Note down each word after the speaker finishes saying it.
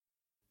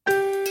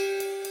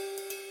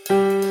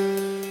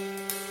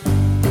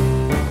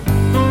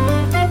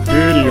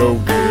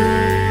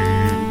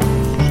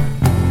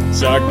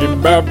talking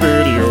about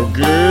video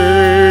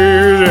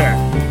games.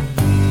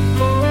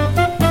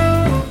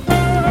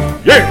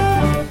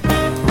 Yeah!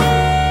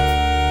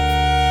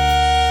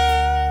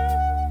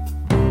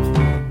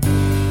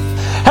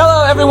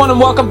 Hello, everyone, and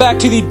welcome back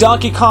to the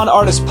Donkey Kong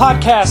Artist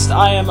Podcast.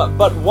 I am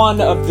but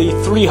one of the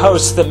three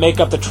hosts that make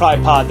up the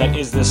tripod that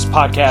is this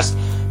podcast.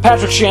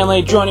 Patrick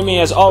Shanley. Joining me,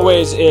 as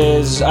always,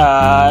 is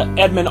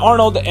Edmund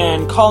Arnold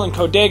and Colin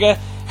Kodega.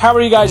 How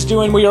are you guys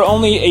doing? We are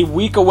only a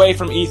week away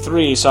from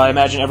E3, so I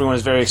imagine everyone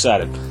is very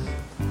excited.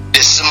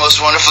 This is the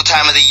most wonderful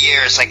time of the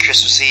year. It's like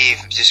Christmas Eve.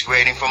 Just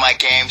waiting for my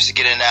games to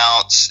get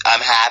announced.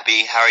 I'm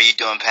happy. How are you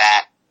doing,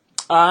 Pat?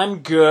 I'm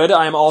good.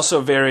 I'm also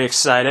very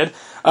excited.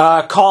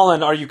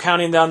 Colin, are you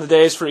counting down the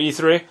days for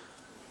E3?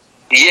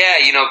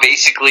 Yeah,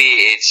 basically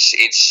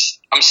it's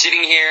I'm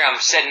sitting here, I'm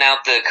setting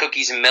out the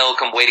cookies and milk,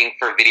 I'm waiting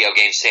for Video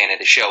Game Santa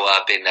to show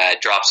up and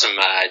drop some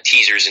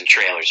teasers and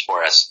trailers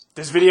for us.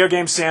 Does Video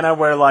Game Santa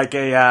wear like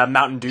a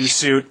Mountain Dew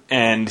suit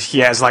and he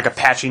has like a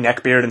patchy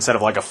neck beard instead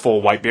of like a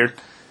full white beard?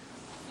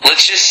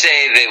 Let's just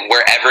say that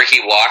wherever he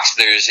walks,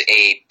 there's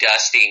a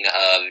dusting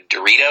of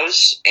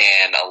Doritos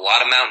and a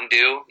lot of Mountain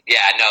Dew.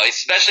 Yeah, no,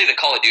 especially the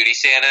Call of Duty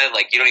Santa.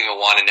 Like, you don't even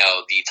want to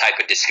know the type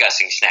of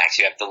disgusting snacks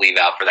you have to leave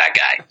out for that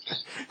guy.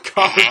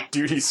 Call of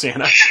Duty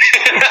Santa.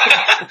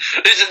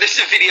 There's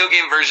a video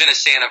game version of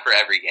Santa for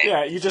every game.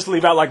 Yeah, you just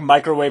leave out like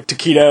microwave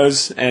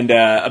taquitos and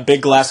a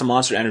big glass of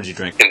Monster Energy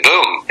drink. And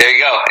boom, there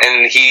you go.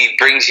 And he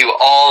brings you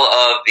all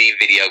of the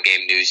video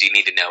game news you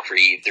need to know for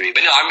E3.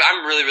 But no,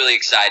 I'm really, really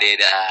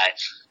excited.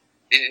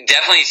 It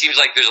definitely seems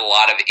like there's a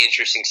lot of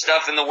interesting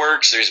stuff in the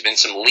works. There's been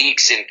some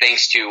leaks, and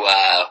thanks to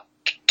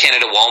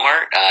Canada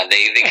Walmart,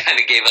 they kind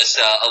of gave us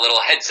a little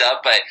heads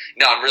up. But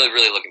no, I'm really,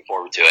 really looking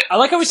forward to it. I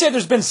like how we say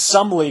there's been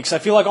some leaks. I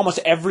feel like almost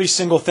every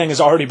single thing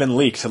has already been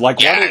leaked. Like,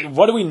 yeah.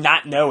 What do we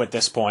not know at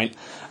this point?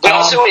 But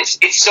also,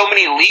 it's so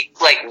many leaks,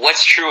 like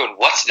what's true and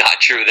what's not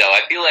true, though.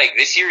 I feel like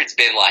this year it's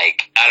been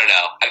like, I don't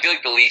know. I feel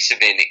like the leaks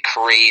have been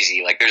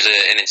crazy. Like, there's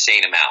an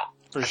insane amount.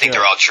 I think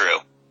they're all true.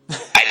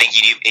 I think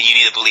you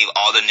need to believe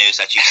all the news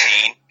that you've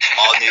seen.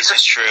 All news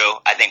is true.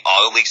 I think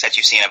all the leaks that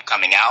you've seen are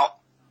coming out.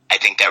 I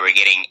think that we're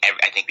getting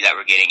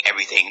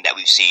everything that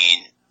we've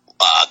seen.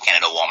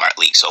 Canada Walmart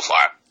leak so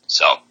far.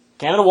 So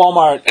Canada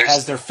Walmart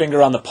has their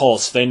finger on the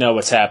pulse. They know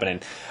what's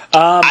happening.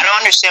 I don't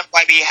understand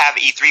why we have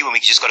E3 when we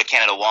can just go to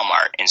Canada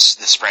Walmart in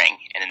the spring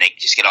and then they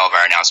just get all of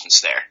our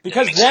announcements there.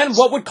 Because then, sense.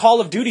 What would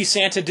Call of Duty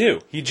Santa do?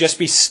 He'd just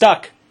be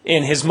stuck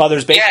in his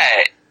mother's basement.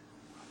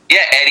 Yeah,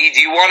 Eddie,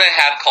 do you want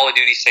to have Call of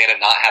Duty Santa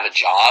not have a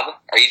job?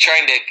 Are you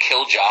trying to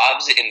kill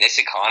jobs in this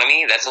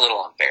economy? That's a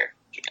little unfair.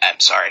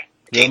 I'm sorry.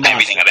 Take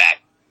everything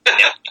back.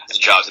 There's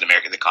jobs in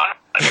America's economy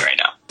right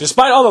now.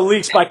 Despite all the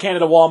leaks by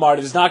Canada Walmart,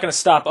 it is not going to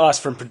stop us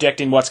from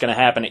predicting what's going to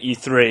happen at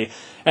E3.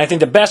 And I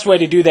think the best way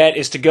to do that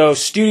is to go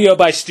studio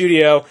by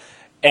studio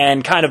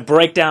and kind of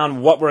break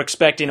down what we're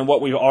expecting and what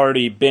we've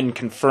already been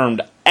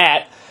confirmed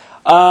at.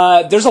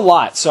 There's a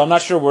lot, so I'm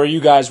not sure where you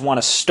guys want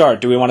to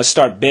start. Do we want to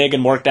start big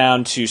and work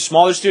down to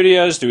smaller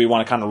studios? Do we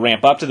want to kind of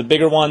ramp up to the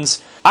bigger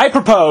ones? I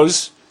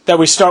propose that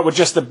we start with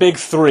just the big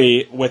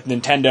three with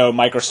Nintendo,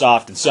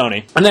 Microsoft, and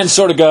Sony, and then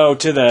sort of go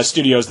to the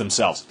studios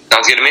themselves.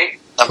 Sounds good to me.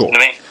 Cool.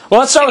 Well,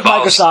 let's start with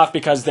Microsoft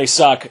because they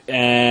suck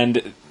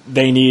and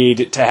they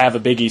need to have a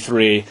big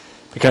E3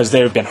 because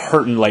they've been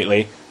hurting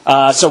lately.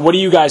 So what do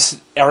you guys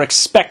are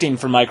expecting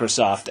from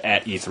Microsoft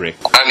at E3?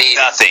 I mean,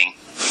 nothing.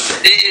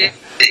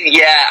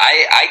 Yeah,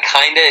 I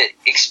kind of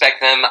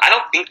expect them. I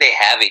don't think they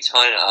have a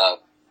ton of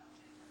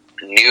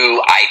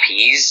new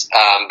IPs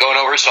going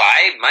over. So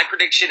my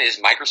prediction is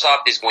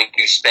Microsoft is going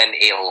to spend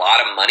a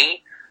lot of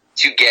money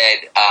to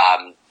get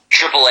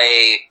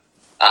AAA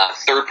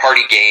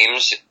third-party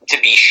games to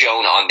be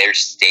shown on their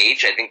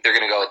stage. I think they're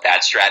going to go with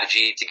that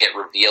strategy to get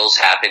reveals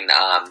happen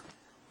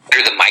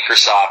through the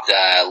Microsoft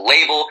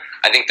label.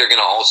 I think they're going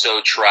to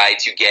also try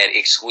to get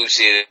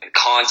exclusive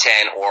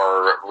content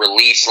or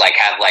release, like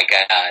have like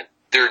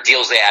there are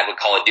deals they had with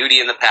Call of Duty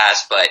in the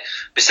past. But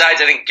besides,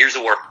 I think Gears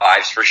of War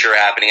 5's for sure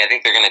happening. I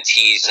think they're going to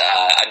tease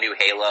a new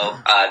Halo.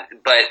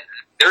 But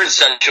they're in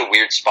such a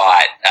weird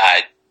spot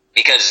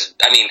because,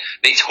 I mean,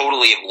 they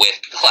totally have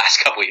whiffed the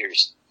last couple of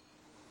years.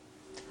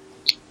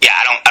 Yeah,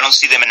 I don't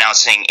see them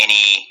announcing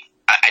any.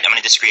 I'm going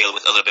to disagree a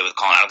little bit with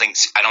Colin.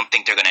 I don't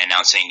think they're going to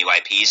announce any new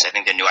IPs. I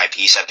think the new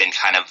IPs have been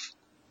kind of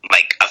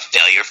like a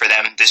failure for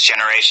them this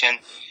generation.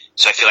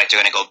 So I feel like they're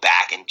going to go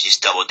back and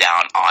just double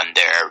down on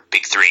their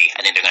big three.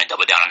 I think they're going to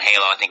double down on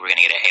Halo. I think we're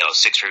going to get a Halo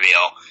 6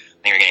 reveal. I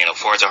think we're going to get a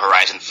Forza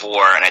Horizon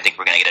 4, and I think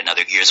we're going to get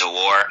another Gears of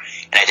War.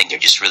 And I think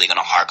they're just really going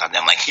to hark on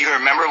them. Like, you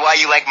remember why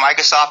you like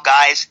Microsoft,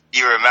 guys?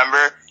 You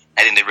remember?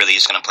 I think they're really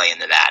just going to play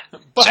into that.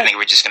 So I think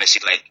we're just going to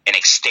see like an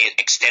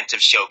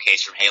extensive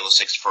showcase from Halo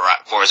 6,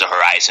 Forza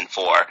Horizon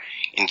 4,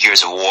 and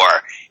Gears of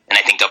War. And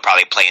I think they'll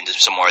probably play into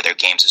some more of their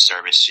games of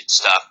service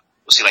stuff.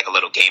 We'll see like a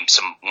little game,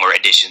 some more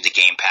additions to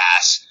Game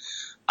Pass.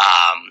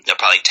 They'll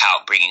probably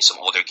tout bringing some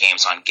older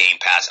games on Game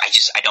Pass.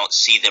 I don't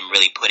see them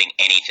really putting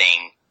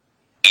anything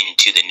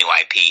into the new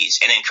IPs.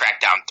 And then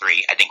Crackdown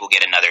 3. I think we'll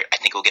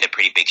get a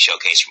pretty big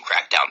showcase from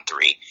Crackdown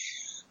 3.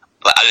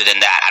 But other than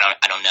that,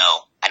 I don't know.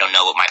 I don't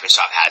know what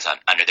Microsoft has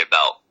under their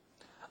belt.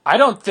 I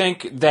don't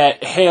think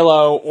that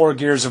Halo or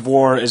Gears of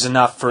War is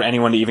enough for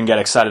anyone to even get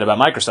excited about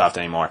Microsoft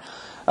anymore.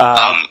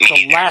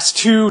 The last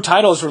two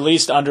titles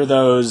released under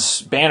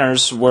those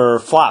banners were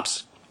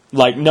flops.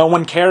 Like, no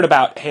one cared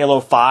about Halo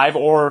 5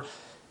 or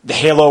the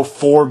Halo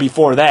 4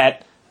 before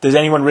that. Does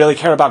anyone really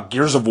care about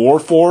Gears of War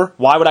 4?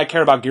 Why would I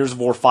care about Gears of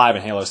War 5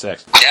 and Halo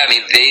 6? Yeah, I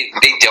mean, they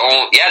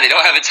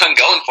don't have a ton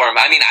going for them.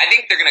 I mean, I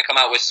think they're going to come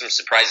out with some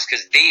surprises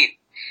because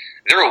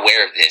they're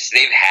aware of this.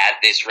 They've had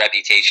this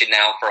reputation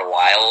now for a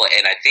while,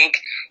 and I think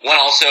one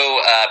also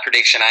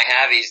prediction I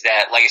have is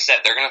that, like I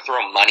said, they're going to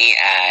throw money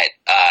at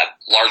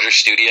larger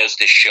studios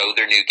to show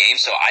their new game.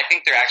 So I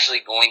think they're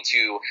actually going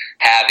to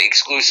have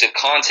exclusive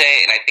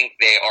content, and I think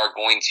they are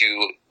going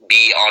to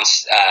be on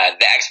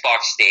the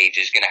Xbox stage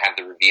is going to have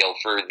the reveal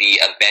for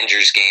the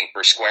Avengers game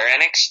for Square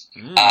Enix.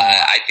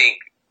 I think,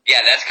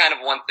 yeah, that's kind of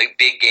one big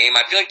game.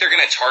 I feel like they're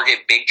going to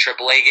target big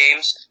AAA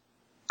games,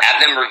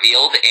 have them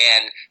revealed,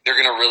 and they're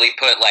going to really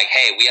put like,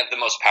 hey, we have the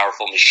most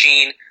powerful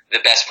machine. The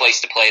best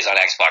place to play is on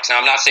Xbox. Now,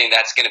 I'm not saying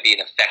that's going to be an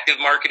effective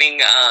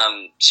marketing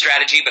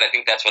strategy, but I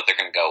think that's what they're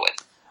going to go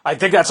with. I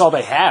think that's all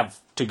they have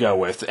to go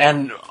with.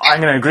 And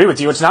I'm going to agree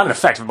with you. It's not an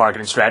effective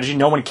marketing strategy.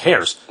 No one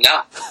cares.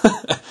 No.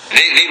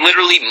 they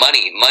literally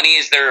money. Money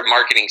is their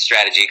marketing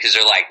strategy because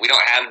they're like, we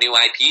don't have new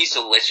IP,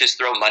 so let's just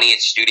throw money at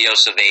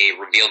studios so they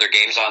reveal their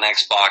games on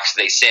Xbox.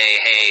 They say,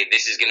 hey,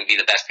 this is going to be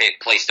the best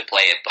place to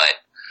play it, but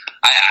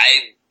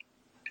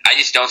I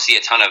just don't see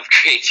a ton of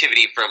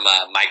creativity from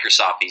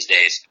Microsoft these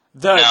days.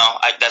 The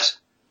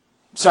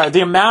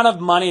amount of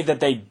money that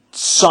they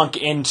sunk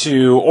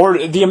into, or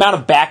the amount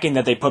of backing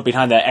that they put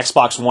behind the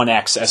Xbox One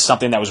X as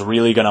something that was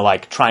really going to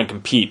like try and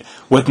compete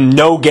with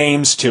no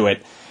games to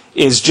it,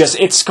 is just,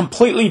 it's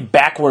completely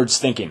backwards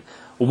thinking.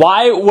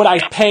 Why would I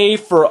pay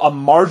for a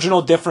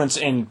marginal difference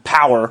in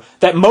power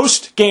that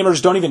most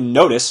gamers don't even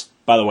notice,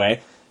 by the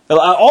way?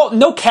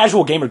 No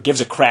casual gamer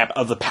gives a crap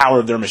of the power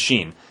of their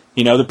machine.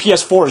 You know, the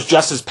PS4 is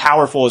just as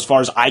powerful as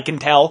far as I can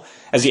tell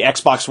as the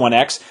Xbox One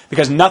X,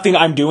 because nothing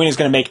I'm doing is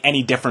going to make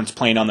any difference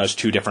playing on those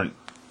two different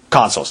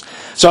consoles.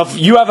 So if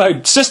you have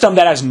a system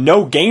that has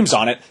no games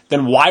on it,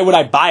 then why would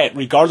I buy it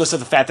regardless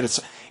of the fact that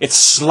it's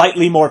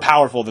slightly more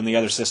powerful than the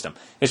other system?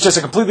 It's just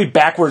a completely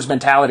backwards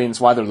mentality, and it's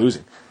why they're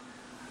losing.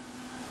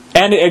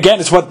 And again,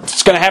 it's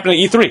what's going to happen at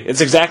E3. It's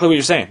exactly what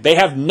you're saying. They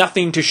have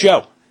nothing to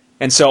show.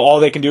 And so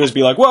all they can do is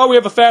be like, well, we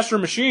have a faster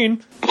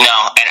machine.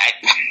 No, and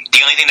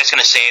the only thing that's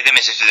going to save them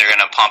is if they're going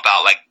to pump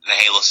out like the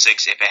Halo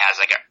 6 if it has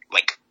like a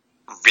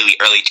really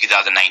early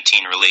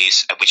 2019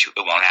 release, which it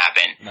won't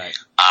happen. Right.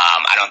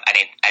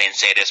 I didn't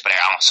say this, but I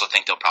also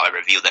think they'll probably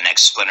reveal the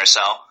next Splinter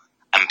Cell.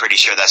 I'm pretty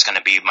sure that's going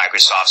to be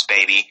Microsoft's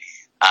baby,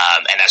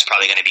 and that's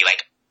probably going to be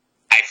like,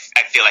 I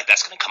feel like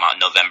that's going to come out in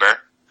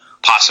November,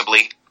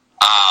 possibly.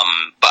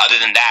 But other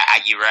than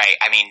that, you're right.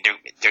 I mean,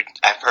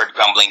 I've heard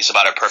grumblings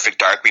about a Perfect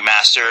Dark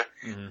remaster.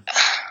 Mm-hmm.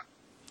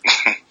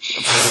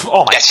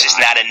 That's just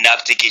not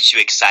enough to get you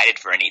excited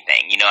for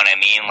anything. You know what I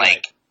mean? Right.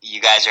 Like, you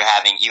guys are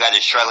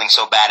struggling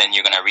so bad, and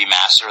you're going to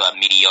remaster a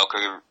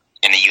mediocre,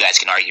 and then you guys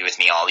can argue with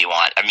me all you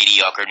want, a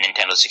mediocre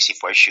Nintendo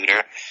 64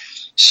 shooter.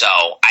 So,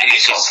 Did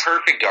you call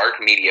Perfect Dark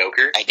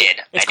mediocre? I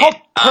did. It's called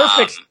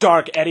Perfect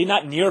Dark, Eddie,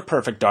 not near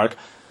Perfect Dark.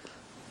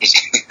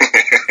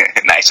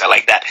 Nice, I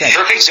like that.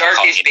 Perfect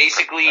Dark is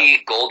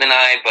basically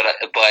GoldenEye, but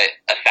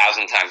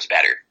 1,000 times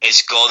better.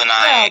 It's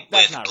GoldenEye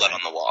with blood right.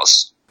 on the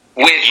walls.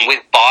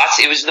 With bots,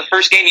 it was the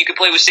first game you could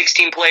play with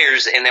 16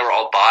 players, and they were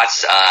all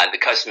bots. The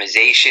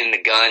customization,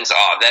 the guns,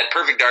 that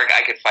Perfect Dark,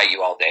 I could fight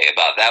you all day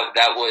about.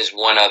 That was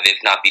one of,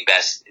 if not the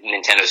best,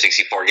 Nintendo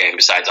 64 game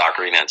besides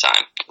Ocarina of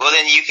Time. Well,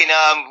 then you can,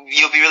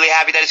 you'll be really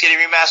happy that it's getting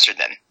remastered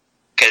then.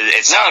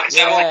 It's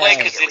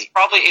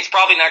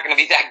probably not going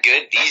to be that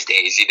good these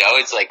days, you know?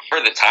 It's like,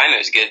 for the time it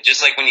was good.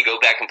 Just like when you go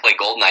back and play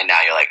GoldenEye now,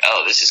 you're like,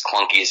 oh, this is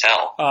clunky as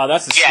hell.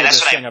 That's the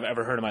stupidest thing I've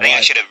ever heard in my life.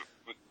 I should have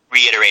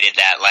reiterated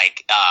that,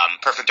 like,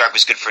 Perfect Dark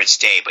was good for its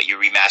day, but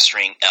you're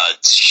remastering a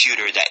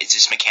shooter that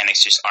its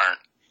mechanics just aren't.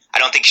 I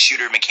don't think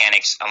shooter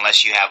mechanics,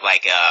 unless you have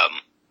like a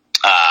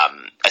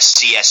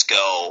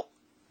CS:GO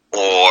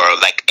or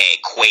like a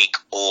Quake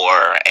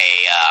or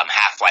a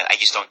Half-Life, I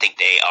just don't think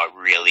they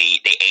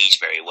age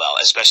very well,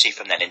 especially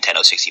from the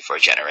Nintendo 64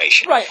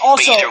 generation. Right.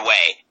 Also, but either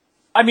way,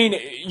 I mean,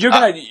 you're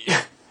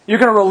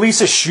gonna release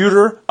a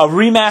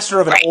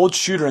remaster of an old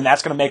shooter, and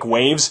that's gonna make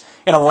waves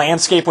in a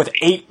landscape with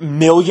 8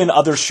 million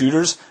other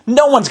shooters.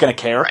 No one's gonna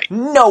care. Right.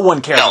 No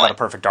one cares about a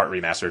Perfect Dark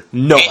remaster.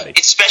 Nobody.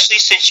 Especially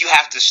since you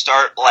have to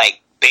start like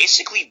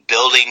basically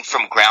building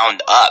from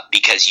ground up,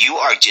 because you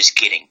are just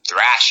getting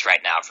thrashed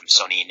right now from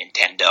Sony and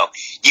Nintendo.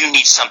 You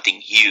need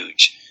something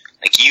huge.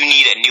 Like, you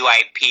need a new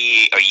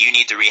IP, or you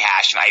need to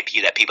rehash an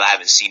IP that people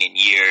haven't seen in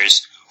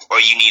years, or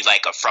you need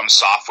like a From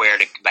Software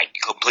to like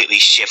completely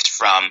shift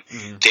from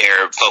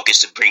their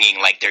focus of bringing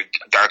like their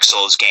Dark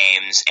Souls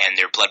games and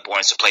their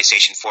Bloodborne to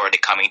PlayStation 4 to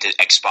coming to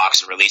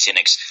Xbox and releasing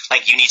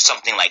like, you need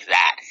something like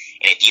that.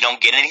 And if you don't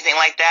get anything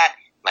like that,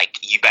 like,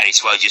 you might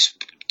as well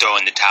just throw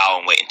in the towel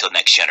and wait until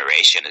next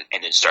generation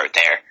and then start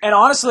there. And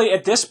honestly,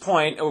 at this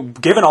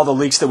point, given all the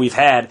leaks that we've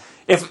had,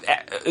 if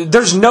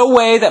there's no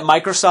way that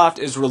Microsoft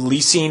is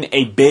releasing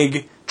a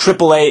big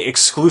AAA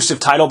exclusive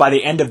title by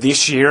the end of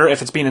this year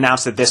if it's being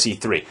announced at this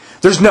E3.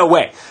 There's no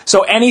way.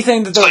 So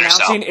anything that they're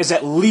announcing is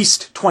at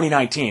least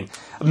 2019.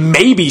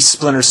 Maybe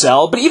Splinter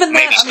Cell, but even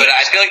maybe, that... but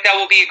I feel like that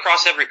will be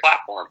across every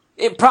platform.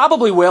 It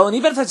probably will, and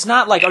even if it's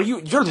not, like,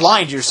 you're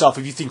lying to yourself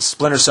if you think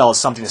Splinter Cell is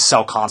something to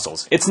sell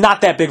consoles. It's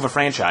not that big of a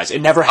franchise.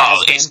 It never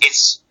has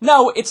been.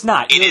 No, it's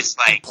not. It is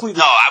like... No,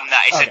 I'm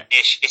not. It's okay.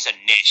 It's a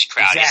niche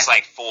crowd. Exactly. It's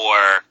like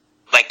for...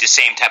 like the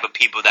same type of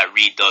people that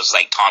read those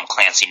like Tom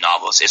Clancy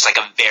novels. It's like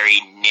a very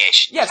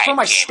niche. Yeah, it's for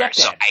my gamer. stepdad.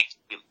 So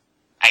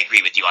I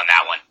agree with you on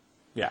that one.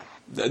 Yeah,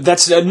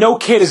 that's no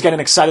kid is getting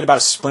excited about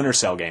a Splinter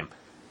Cell game.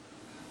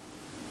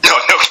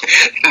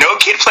 No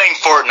kid playing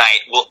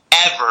Fortnite will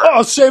ever.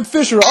 Oh, Sam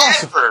Fisher,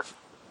 awesome. Ever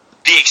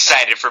be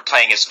excited for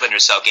playing a Splinter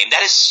Cell game.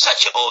 That is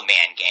such an old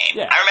man game.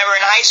 Yeah. I remember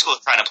in high school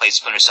trying to play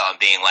Splinter Cell and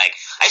being like,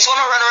 I just want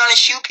to run around and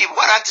shoot people.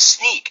 Why do I have to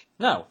sneak?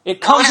 No, it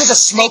comes with a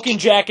smoking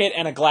jacket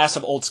and a glass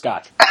of old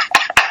scotch.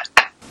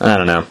 I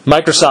don't know.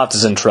 Microsoft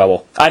is in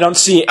trouble. I don't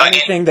see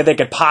anything that they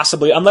could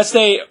possibly... Unless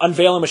they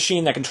unveil a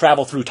machine that can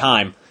travel through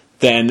time,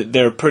 then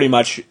they're pretty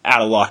much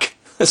out of luck.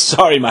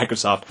 Sorry,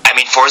 Microsoft. I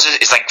mean, Forza's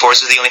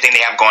the only thing they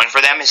have going for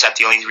them? Is that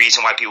the only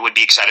reason why people would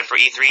be excited for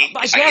E3?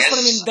 I guess, but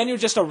I mean, then you're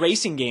just a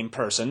racing game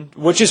person,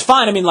 which is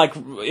fine. I mean, like,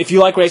 if you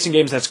like racing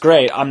games, that's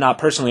great. I'm not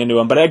personally into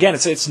them. But again,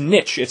 it's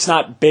niche. It's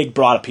not big,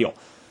 broad appeal.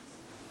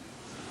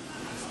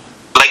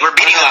 Like, we're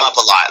beating them up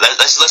a lot.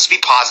 Let's be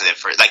positive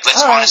for it. Like,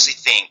 let's honestly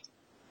think.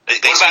 What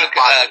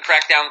about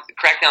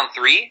Crackdown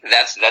 3?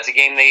 That's a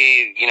game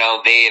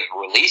they've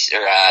released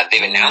or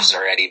they've announced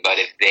already. But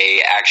if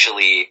they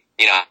actually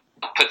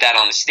put that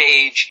on the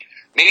stage,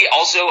 maybe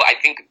also I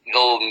think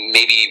they'll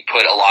maybe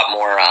put a lot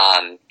more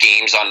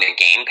games on the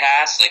Game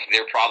Pass. Like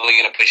they're probably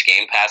going to push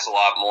Game Pass a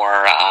lot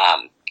more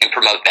and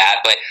promote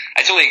that. But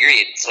I totally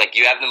agree. It's like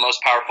you have the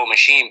most powerful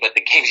machine, but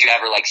the games you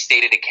have are like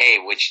State of Decay,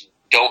 which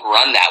don't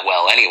run that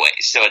well anyway.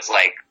 So it's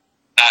like.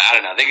 I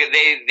don't know.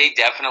 They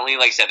definitely,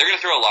 like I said, they're going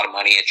to throw a lot of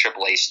money at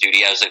AAA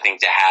studios, I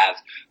think, to have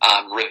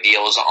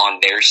reveals on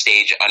their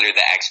stage under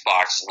the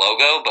Xbox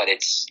logo. But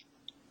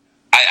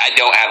I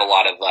don't have a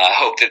lot of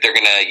hope that they're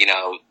going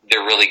to,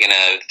 they're really going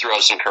to throw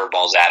some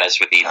curveballs at us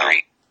with E3.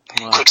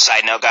 Oh. Quick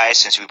side note, guys,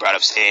 since we brought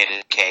up State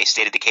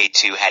of Decay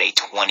 2 had a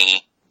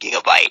 20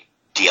 gigabyte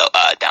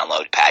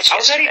download patch. How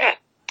was that even?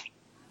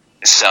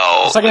 So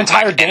it's like an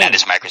entire game. And that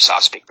is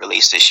Microsoft's big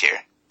release this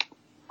year.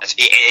 It's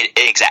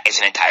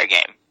an entire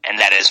game. And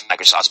that is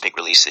Microsoft's big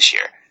release this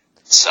year.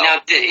 So now,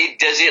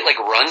 does it like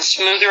run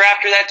smoother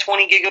after that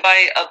 20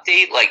 gigabyte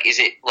update? Like, is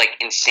it like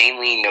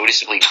insanely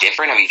noticeably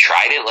different? Have you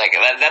tried it? Like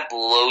that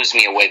blows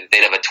me away that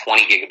they'd have a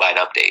 20 gigabyte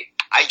update.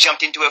 I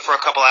jumped into it for a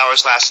couple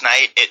hours last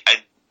night. I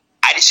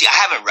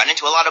haven't run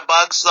into a lot of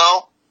bugs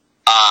though.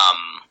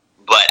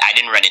 But I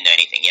didn't run into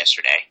anything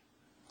yesterday.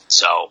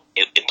 So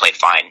it played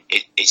fine.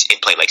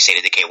 It played like State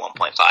of Decay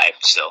 1.5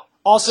 still.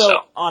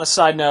 Also, on a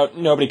side note,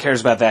 nobody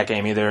cares about that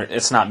game either.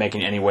 It's not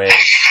making any waves.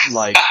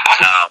 Like,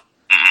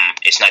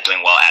 it's not doing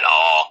well at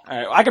all. All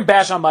right, I can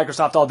bash on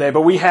Microsoft all day,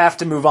 but we have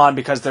to move on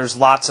because there's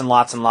lots and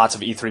lots and lots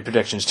of E3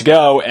 predictions to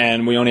go,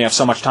 and we only have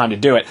so much time to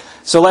do it.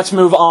 So let's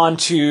move on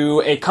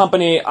to a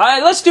company.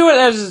 Let's do it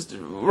as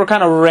we're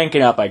kind of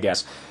ranking up, I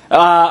guess.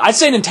 I'd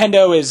say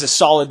Nintendo is a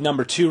solid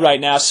number 2 right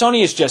now.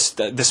 Sony is just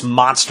this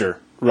monster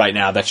right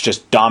now that's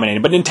just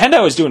dominating. But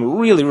Nintendo is doing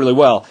really, really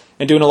well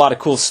and doing a lot of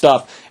cool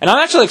stuff. And I'm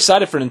actually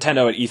excited for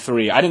Nintendo at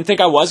E3. I didn't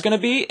think I was going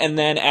to be, and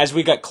then as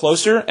we got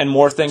closer and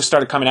more things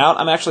started coming out,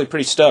 I'm actually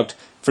pretty stoked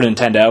for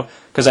Nintendo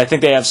because I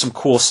think they have some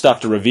cool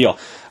stuff to reveal.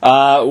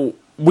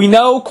 We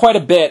know quite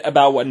a bit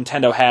about what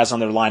Nintendo has on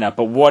their lineup,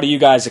 but what are you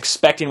guys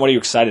expecting? What are you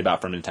excited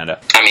about from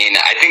Nintendo? I mean,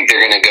 I think they're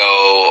going to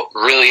go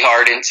really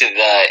hard into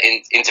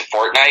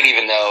Fortnite,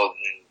 even though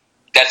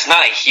that's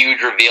not a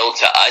huge reveal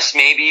to us,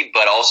 maybe,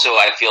 but also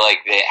I feel like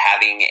that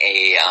having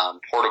a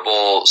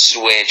portable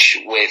Switch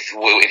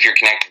if you're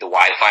connected to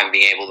Wi-Fi and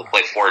being able to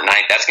play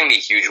Fortnite, that's going to be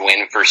a huge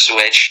win for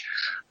Switch.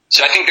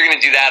 So I think they're going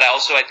to do that.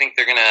 Also, I think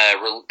they're going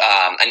to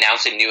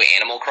announce a new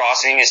Animal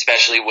Crossing,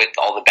 especially with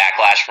all the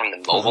backlash from the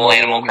mobile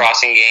Animal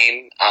Crossing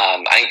game.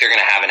 I think they're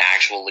going to have an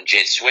actual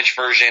legit Switch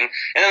version, and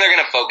then they're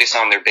going to focus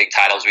on their big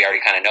titles we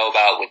already kind of know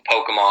about with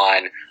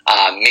Pokemon,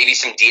 maybe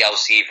some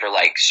DLC for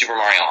like Super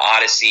Mario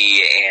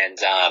Odyssey, and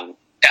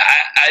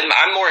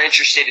I'm more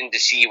interested in to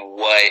see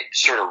what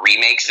sort of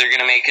remakes they're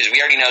going to make, because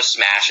we already know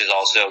Smash is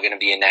also going to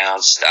be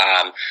announced.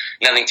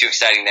 Nothing too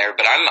exciting there,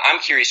 but I'm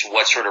curious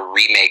what sort of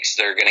remakes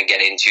they're going to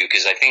get into,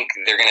 because I think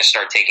they're going to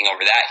start taking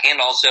over that. And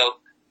also,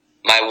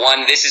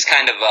 this is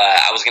kind of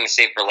I was going to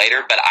save for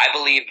later, but I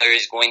believe there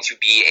is going to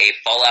be a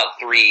Fallout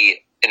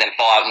 3 and then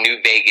Fallout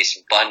New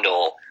Vegas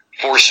bundle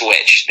for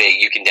Switch that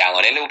you can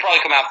download, and it will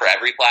probably come out for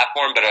every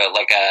platform, but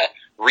like a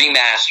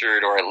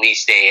remastered or at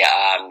least a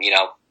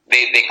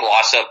They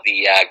gloss up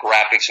the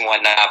graphics and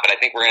whatnot, but I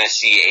think we're going to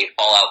see a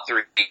Fallout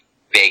 3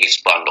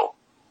 Vegas bundle.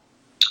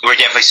 we're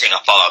definitely seeing a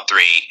Fallout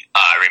 3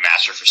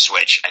 remaster for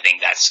Switch. I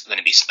think that's going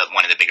to be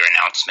one of the bigger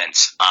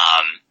announcements.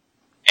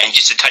 And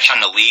just to touch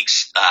on the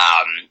leaks,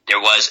 there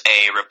was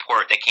a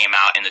report that came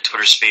out in the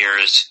Twitter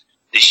spheres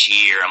this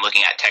year. I'm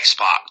looking at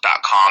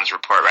TechSpot.com's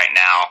report right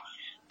now.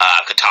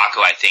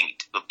 Kotaku, I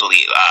think,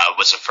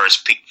 was the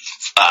first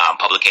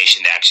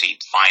publication to actually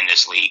find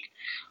this leak.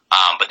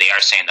 But they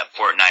are saying that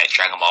Fortnite,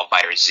 Dragon Ball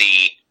FighterZ,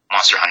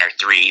 Monster Hunter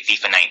 3,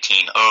 FIFA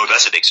 19, oh,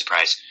 that's a big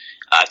surprise.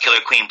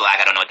 Killer Queen Black,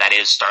 I don't know what that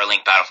is,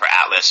 Starlink Battle for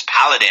Atlas,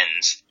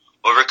 Paladins,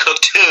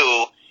 Overcooked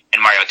 2,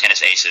 and Mario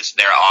Tennis Aces.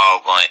 They're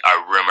all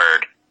are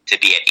rumored to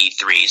be at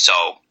E3.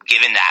 So,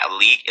 given that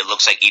leak, it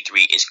looks like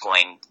E3 is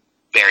going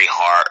very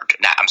hard.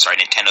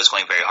 Nintendo's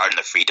going very hard in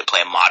the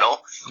free-to-play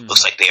model.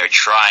 Looks like they are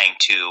trying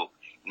to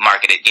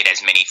get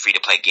as many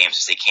free-to-play games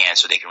as they can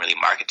so they can really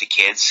market to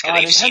kids.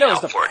 Nintendo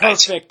is the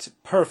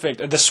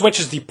perfect. The Switch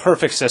is the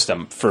perfect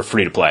system for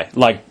free-to-play.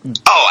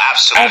 Oh,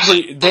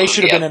 absolutely. They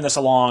should have been in this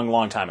a long,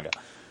 long time ago.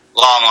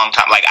 Long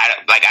time.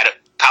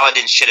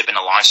 Paladins should have been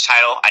a launch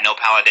title. I know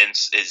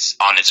Paladins is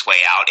on its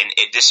way out, and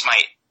if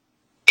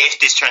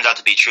this turns out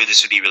to be true,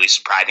 this would be really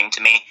surprising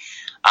to me.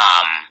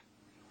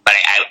 But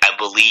I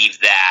believe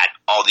that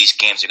all these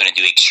games are going to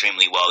do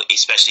extremely well,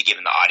 especially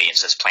given the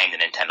audience that's playing the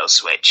Nintendo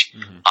Switch.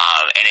 Mm-hmm.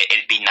 And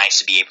it'd be nice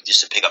to be able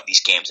just to pick up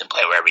these games and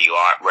play wherever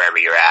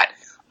you're at.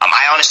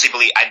 I honestly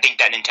think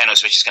that Nintendo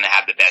Switch is going to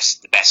have the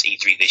best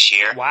E3 this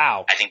year.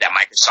 Wow. I think that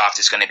Microsoft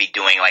is going to be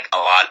doing a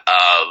lot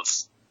of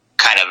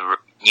kind of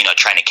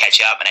trying to catch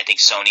up, and I think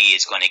Sony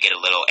is going to get a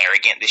little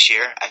arrogant this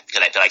year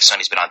because I feel like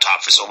Sony's been on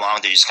top for so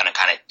long. They're just going to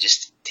kind of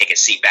just take a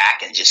seat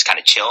back and just kind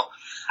of chill.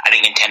 I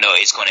think Nintendo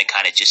is going to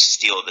kind of just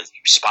steal the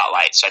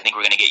spotlight. So I think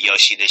we're going to get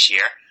Yoshi this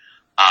year.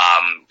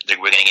 We're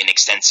going to get an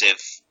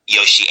extensive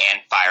Yoshi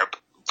and Fire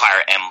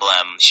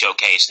Emblem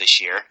showcase this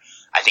year.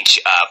 I think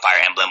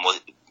Fire Emblem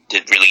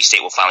the release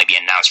date will finally be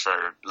announced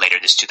for later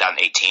this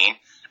 2018.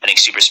 I think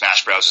Super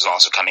Smash Bros. Is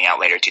also coming out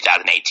later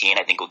 2018.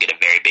 I think we'll get a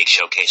very big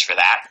showcase for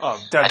that. Oh,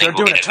 they're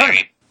doing a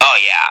tournament. Oh,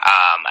 yeah.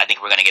 I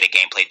think we're going to get a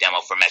gameplay demo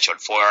for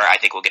Metroid 4. I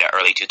think we'll get an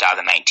early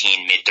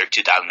 2019,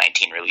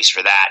 mid-2019 release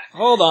for that.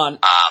 Hold on.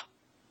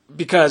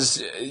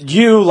 Because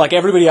you, like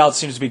everybody else,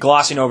 seems to be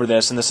glossing over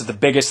this, and this is the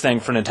biggest thing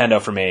for Nintendo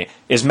for me,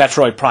 is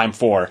Metroid Prime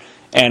 4.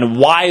 And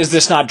why is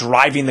this not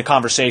driving the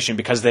conversation?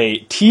 Because they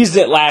teased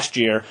it last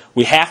year.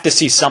 We have to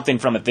see something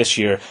from it this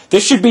year.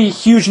 This should be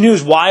huge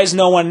news. Why is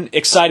no one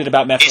excited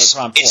about Metroid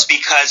Prime 4? It's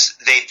because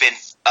they've been...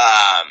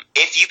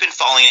 if you've been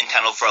following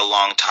Nintendo for a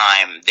long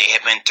time, they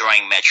have been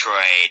throwing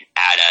Metroid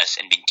at us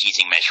and been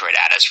teasing Metroid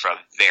at us for a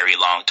very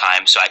long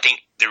time. So I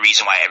think the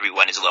reason why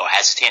everyone is a little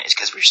hesitant is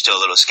because we're still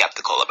a little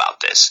skeptical about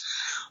this.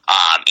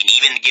 And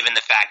even given the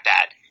fact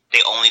that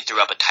they only threw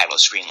up a title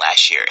screen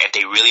last year, if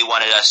they really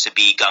wanted us to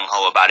be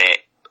gung-ho about it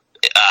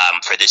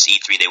for this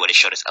E3, they would have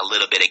showed us a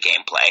little bit of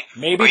gameplay.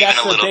 Maybe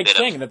that's the big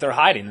thing that they're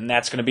hiding, and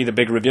that's going to be the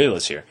big reveal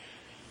this year.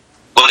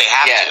 Well, they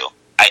have to.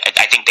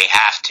 I think they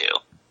have to.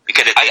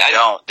 Because if they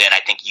don't, then I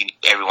think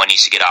everyone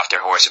needs to get off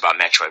their horse about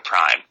Metroid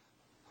Prime.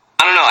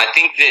 I don't know. I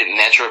think that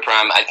Metroid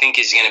Prime,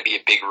 is going to be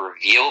a big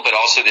reveal, but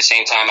also at the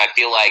same time, I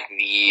feel like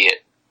the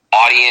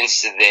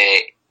audience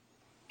that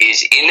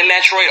is into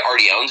Metroid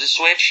already owns a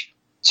Switch.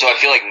 So I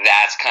feel like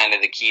that's kind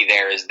of the key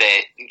there, is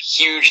that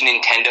huge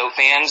Nintendo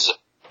fans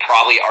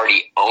probably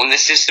already own the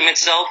system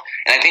itself.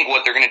 And I think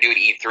what they're going to do at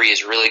E3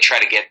 is really try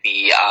to get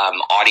the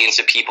audience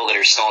of people that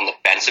are still on the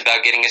fence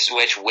about getting a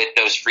Switch with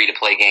those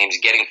free-to-play games,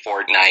 getting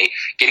Fortnite,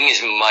 getting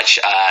as much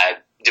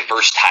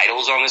diverse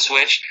titles on the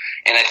Switch.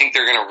 And I think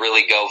they're going to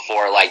really go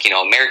for,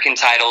 American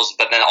titles,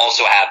 but then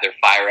also have their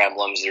Fire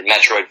Emblems, their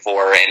Metroid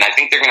 4. And I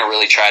think they're going to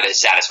really try to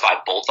satisfy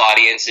both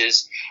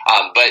audiences.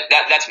 But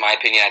that's my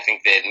opinion. I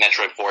think that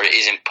Metroid 4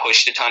 isn't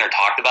pushed a ton or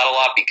talked about a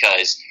lot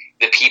because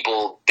the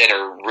people that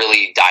are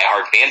really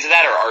diehard fans of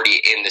that are already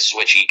in the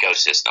Switch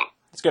ecosystem.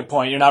 That's a good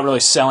point. You're not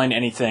really selling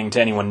anything to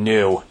anyone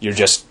new. You're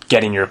just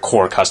getting your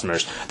core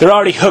customers. They're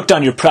already hooked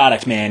on your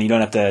product, man. You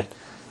don't have to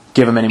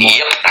give them any more.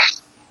 Yep.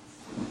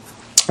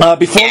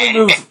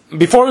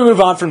 Before we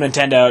move on from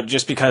Nintendo,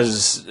 just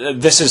because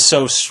this is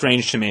so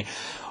strange to me,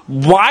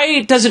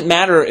 why does it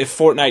matter if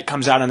Fortnite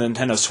comes out on the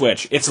Nintendo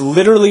Switch? It's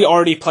literally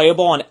already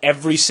playable on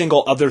every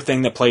single other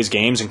thing that plays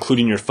games,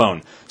 including your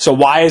phone. So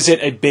why is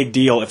it a big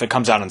deal if it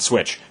comes out on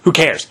Switch? Who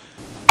cares?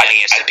 I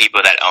think it's the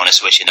people that own a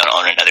Switch and don't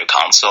own another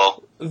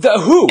console.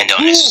 Who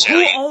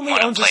only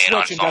owns a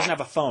Switch and doesn't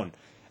have a phone?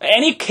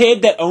 Any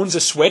kid that owns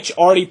a Switch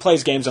already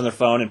plays games on their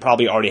phone and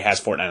probably already has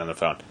Fortnite on their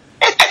phone.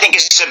 I think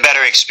it's a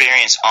better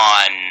experience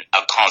on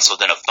a console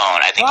than a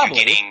phone. I think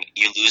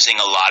you're losing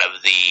a lot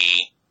of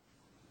the...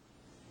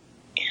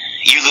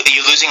 You're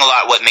losing a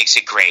lot of what makes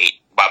it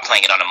great by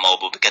playing it on a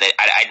mobile, because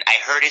I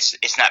heard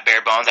it's not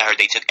bare bones. I heard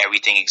they took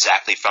everything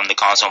exactly from the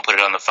console and put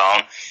it on the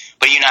phone,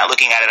 but you're not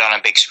looking at it on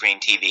a big screen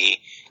TV.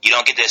 You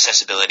don't get the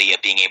accessibility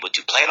of being able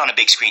to play it on a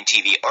big screen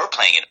TV or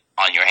playing it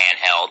on your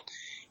handheld,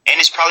 and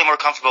it's probably more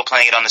comfortable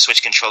playing it on the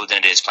Switch controller than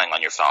it is playing on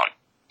your phone.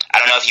 I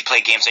don't know if you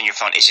play games on your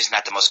phone. It's just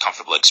not the most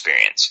comfortable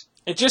experience.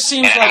 It just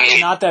seems like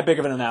not that big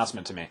of an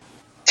announcement to me.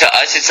 to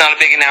us, it's not a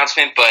big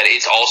announcement, but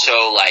it's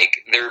also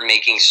like they're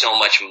making so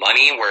much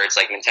money where it's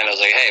like Nintendo's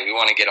like, hey, we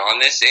want to get on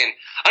this. And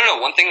I don't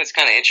know, one thing that's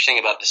kind of interesting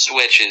about the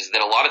Switch is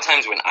that a lot of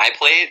times when I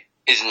play it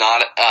is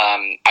not,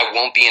 I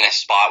won't be in a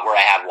spot where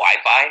I have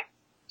Wi-Fi.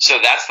 So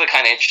that's the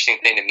kind of interesting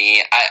thing to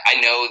me. I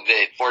know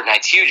that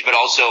Fortnite's huge, but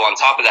also on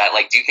top of that,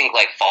 like, do you think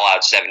like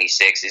Fallout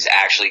 76 is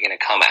actually going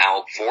to come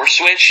out for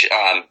Switch?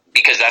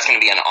 Because that's going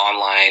to be an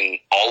online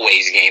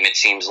always game, it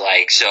seems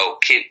like. So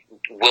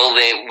will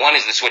they, one,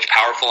 is the Switch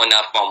powerful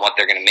enough on what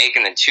they're going to make?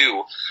 And then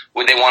two,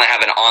 would they want to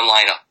have an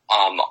online,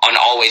 an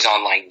always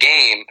online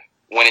game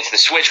when it's the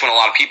Switch, when a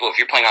lot of people, if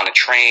you're playing on a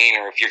train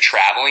or if you're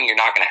traveling, you're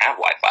not going to have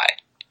Wi-Fi?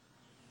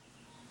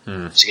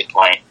 That's a good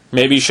point.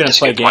 Maybe you shouldn't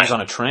play games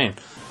on a train.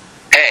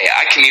 Hey,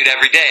 I commute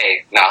every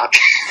day. No,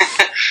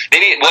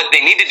 what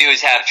they need to do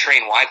is have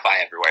train Wi-Fi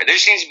everywhere.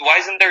 Why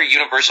isn't there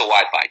universal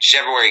Wi-Fi just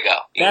everywhere you go?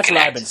 That's what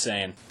I've been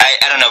saying. I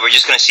don't know. We're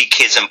just going to see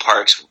kids in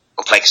parks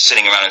like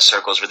sitting around in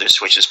circles with their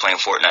Switches playing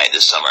Fortnite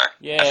this summer.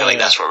 Yeah, I feel like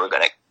that's where we're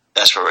going.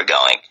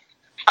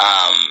 And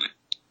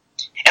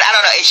I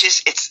don't know.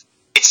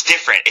 It's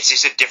different. It's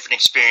just a different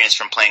experience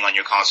from playing on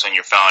your console and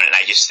your phone. And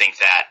I just think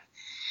that.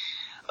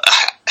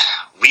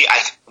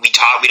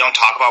 We don't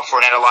talk about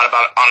Fortnite a lot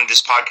on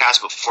this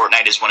podcast, but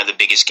Fortnite is one of the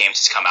biggest games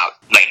that's come out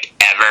like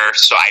ever.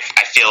 So I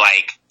feel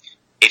like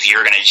if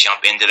you're going to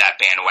jump into that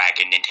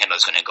bandwagon,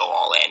 Nintendo's going to go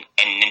all in,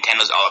 and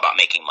Nintendo's all about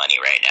making money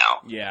right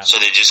now. Yeah. So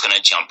they're just going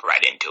to jump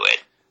right into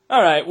it.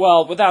 All right,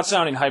 well, without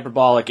sounding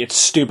hyperbolic, it's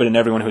stupid and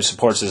everyone who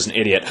supports it is an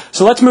idiot.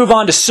 So let's move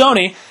on to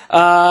Sony.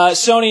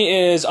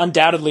 Sony is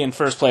undoubtedly in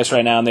first place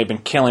right now, and they've been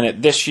killing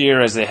it this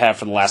year as they have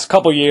for the last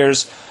couple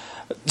years.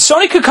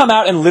 Sony could come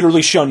out and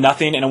literally show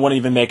nothing and it wouldn't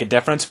even make a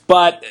difference,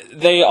 but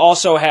they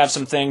also have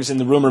some things in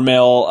the rumor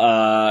mill,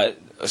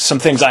 some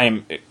things I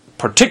am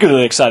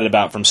particularly excited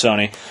about from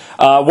Sony.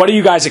 What are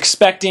you guys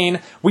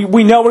expecting?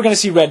 We know we're going to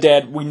see Red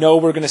Dead. We know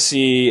we're going to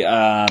see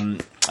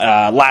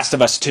Last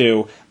of Us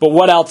 2, but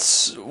what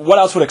else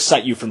would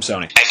excite you from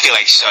Sony? I feel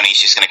like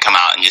Sony's just going to come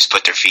out and just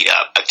put their feet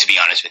up, to be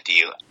honest with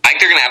you. I think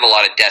they're going to have a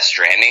lot of Death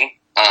Stranding.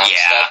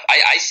 Stuff.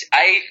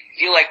 I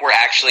feel like we're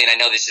actually, and I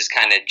know this is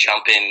kind of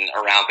jumping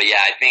around, but yeah,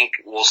 I think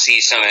we'll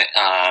see some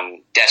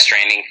Death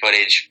Stranding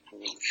footage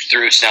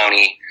through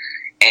Sony,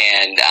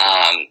 and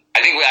I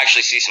think we'll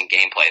actually see some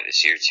gameplay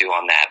this year too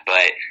on that.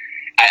 But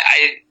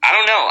I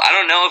don't know. I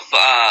don't know if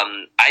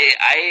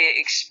I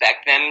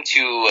expect them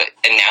to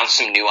announce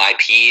some new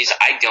IPs.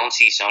 I don't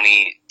see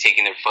Sony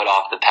taking their foot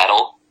off the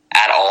pedal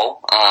at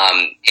all,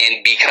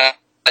 and because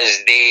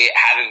they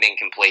haven't been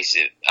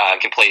complacent.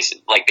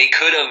 Like, they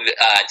could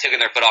have taken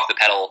their foot off the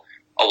pedal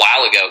a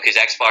while ago because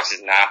Xbox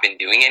has not been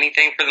doing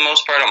anything for the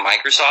most part on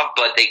Microsoft,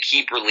 but they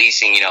keep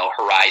releasing,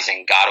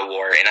 Horizon, God of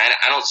War, and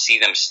I don't see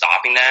them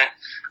stopping that.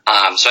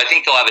 So I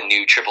think they'll have a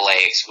new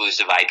AAA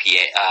exclusive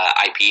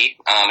IP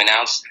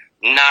announced.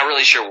 Not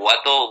really sure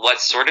what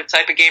sort of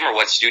type of game or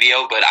what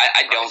studio, but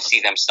I don't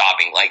see them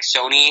stopping. Like,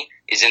 Sony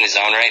is in the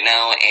zone right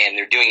now, and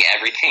they're doing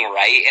everything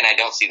right, and I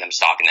don't see them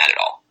stopping that at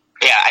all.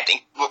 Yeah, I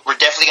think we're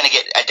definitely going to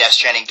get a Death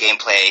Stranding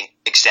gameplay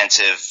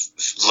extensive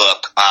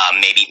look,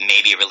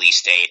 maybe a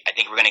release date. I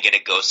think we're going to get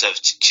a Ghost of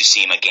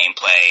Tsushima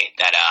gameplay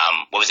that,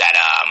 what was that,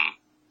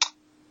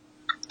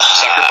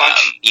 Sucker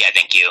Punch? Yeah,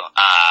 thank you.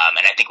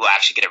 And I think we'll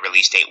actually get a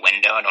release date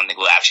window. I don't think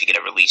we'll actually get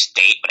a release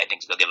date, but I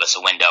think they'll give us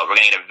a window. We're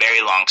going to get a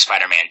very long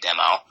Spider-Man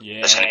demo. Yeah.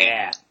 That's going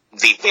to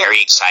be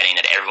very exciting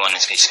that everyone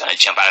is just going to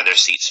jump out of their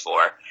seats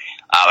for.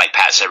 Like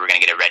Pat said, we're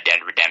going to get a Red Dead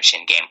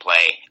Redemption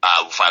gameplay.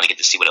 We'll finally get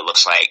to see what it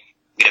looks like.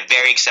 We get a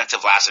very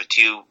extensive Last of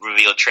 2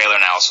 reveal trailer,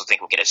 and I also think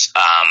we'll get a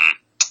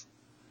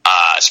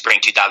spring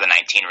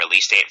 2019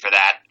 release date for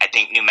that. I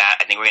think we're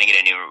going to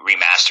get a new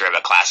remaster of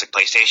a classic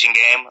PlayStation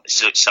game,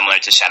 similar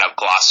to Shadow of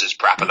Colossus,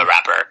 Parappa the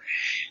Rapper.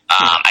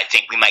 I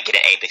think we might get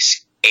an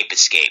Ape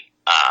Escape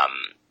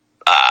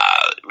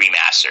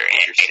remaster, and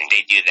if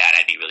they do that,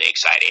 I'd be really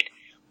excited.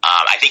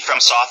 I think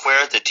From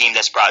Software, the team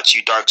that's brought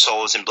you Dark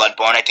Souls and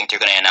Bloodborne, I think they're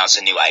going to announce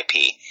a new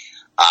IP.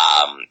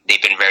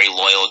 They've been very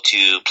loyal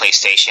to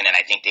PlayStation, and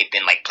I think they've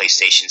been like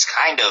PlayStation's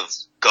kind of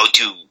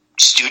go-to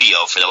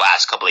studio for the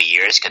last couple of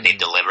years because they've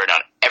delivered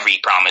on every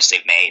promise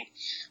they've made.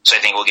 So I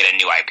think we'll get a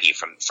new IP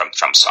from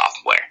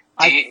Software.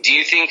 Do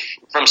you think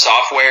From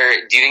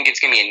Software, do you think it's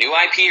going to be a new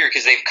IP, or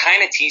because they've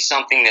kind of teased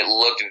something that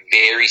looked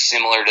very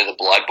similar to the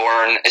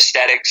Bloodborne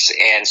aesthetics,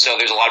 and so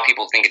there's a lot of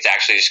people think it's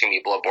actually just going to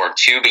be Bloodborne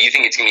 2, but you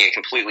think it's going to be a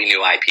completely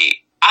new IP?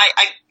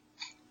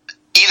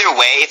 Either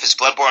way, if it's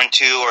Bloodborne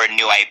 2 or a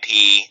new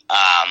IP,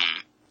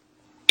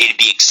 it'd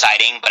be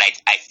exciting, but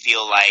I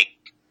feel like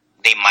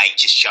they might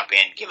just jump in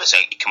and give us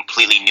a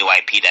completely new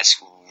IP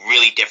that's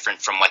really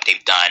different from what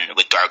they've done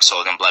with Dark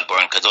Souls and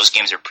Bloodborne, because those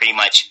games are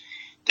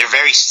they're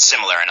very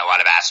similar in a lot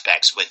of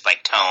aspects with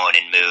like tone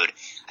and mood.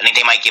 I think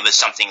they might give us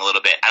something a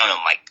little bit, I don't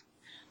know, like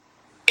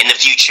in the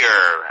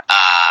future,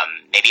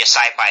 maybe a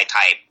sci-fi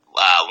type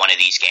one of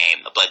these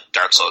games, a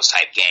Dark Souls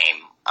type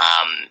game,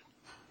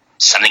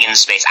 something in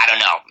space. I don't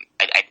know.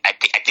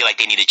 I feel like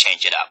they need to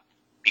change it up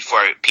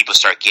before people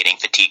start getting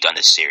fatigued on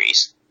this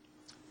series.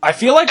 I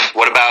feel like...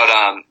 What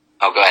about...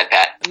 Oh, go ahead,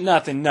 Pat.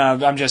 Nothing. No,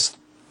 I'm just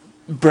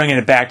bringing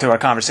it back to our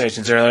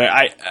conversations earlier,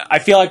 I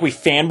feel like we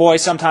fanboy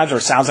sometimes, or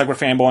it sounds like we're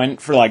fanboying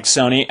for like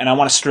Sony, and I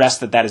want to stress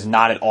that that is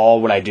not at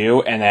all what I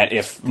do, and that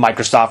if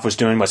Microsoft was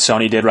doing what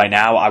Sony did right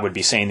now, I would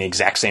be saying the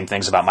exact same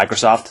things about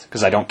Microsoft,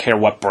 because I don't care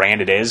what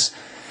brand it is.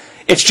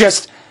 It's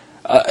just,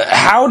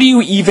 how do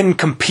you even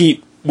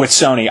compete with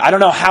Sony? I don't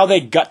know how they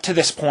got to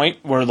this point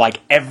where like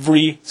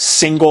every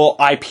single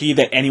IP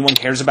that anyone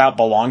cares about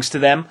belongs to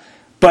them.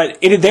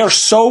 But they're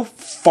so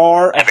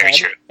far ahead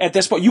at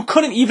this point. You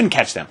couldn't even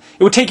catch them.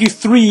 It would take you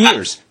 3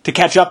 years to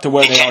catch up to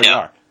where they already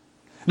are.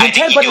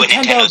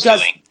 Nintendo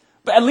does,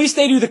 but at least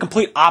they do the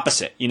complete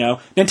opposite. You know,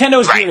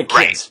 Nintendo is geared at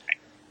kids,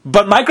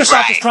 but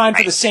Microsoft is trying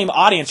for the same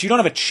audience. You don't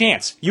have a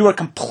chance. You are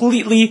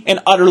completely and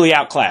utterly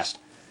outclassed.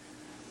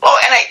 Well,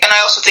 and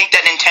I also think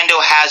that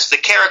Nintendo has the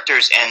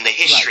characters and the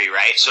history,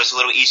 right? So it's a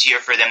little easier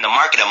for them to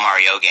market a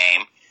Mario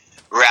game.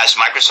 Whereas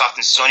Microsoft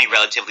and Sony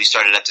relatively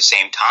started at the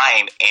same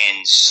time,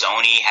 and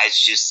Sony has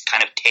just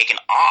kind of taken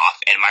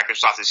off, and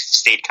Microsoft has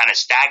stayed kind of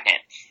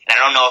stagnant. And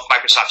I don't know if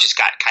Microsoft just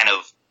got kind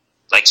of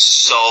like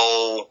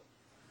so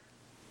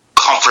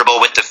comfortable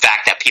with the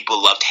fact that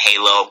people loved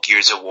Halo,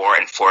 Gears of War,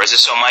 and Forza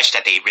so much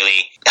that they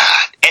really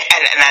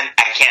and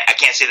I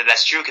can't say that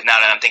that's true, because now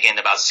that I'm thinking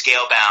about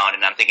Scalebound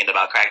and I'm thinking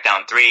about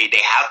Crackdown 3,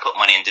 they have put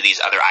money into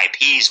these other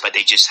IPs, but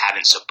they just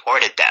haven't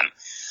supported them.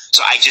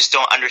 So I just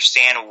don't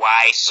understand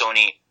why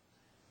Sony.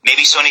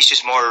 Maybe Sony's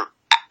just more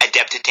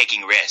adept at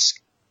taking risks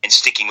and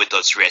sticking with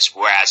those risks,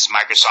 whereas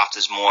Microsoft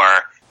is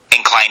more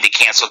inclined to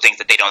cancel things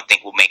that they don't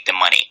think will make them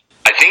money.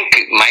 I think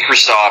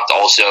Microsoft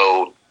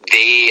also,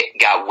 they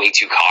got way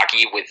too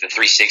cocky with the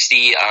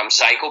 360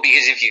 cycle,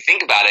 because if you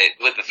think about it,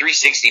 with the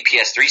 360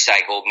 PS3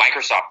 cycle,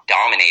 Microsoft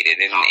dominated,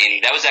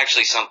 and that was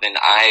actually something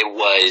I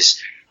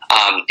was...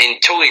 and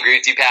totally agree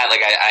with you, Pat.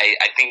 Like,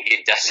 I think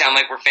it does sound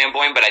like we're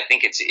fanboying, but I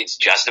think it's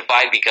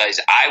justified, because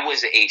I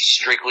was a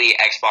strictly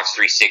Xbox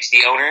 360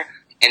 owner,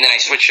 and then I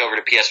switched over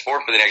to PS4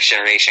 for the next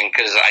generation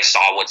because I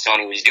saw what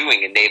Sony was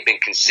doing, and they've been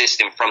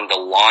consistent from the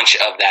launch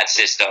of that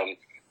system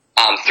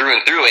through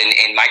and through.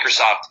 And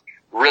Microsoft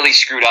really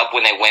screwed up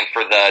when they went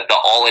for the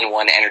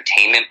all-in-one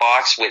entertainment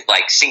box with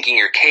like syncing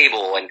your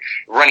cable and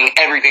running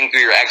everything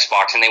through your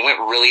Xbox, and they went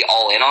really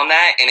all in on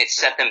that, and it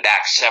set them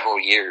back several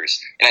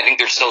years. And I think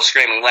they're still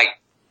screaming, like,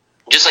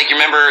 just like you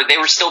remember, they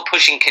were still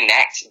pushing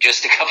Kinect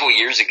just a couple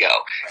years ago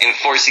and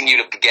forcing you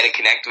to get a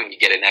Kinect when you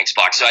get an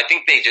Xbox. So I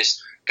think they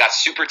just got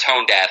super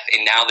tone deaf,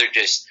 and now they're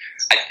just,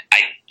 I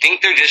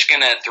think they're just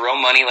going to throw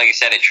money, like I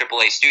said, at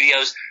AAA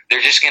studios.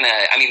 They're just going to,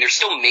 I mean, they're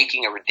still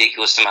making a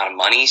ridiculous amount of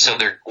money, so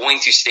they're going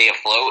to stay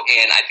afloat,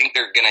 and I think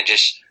they're going to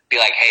just be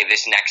like, hey,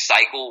 this next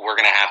cycle, we're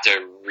going to have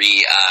to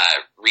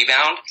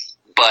rebound,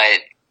 but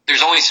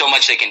there's only so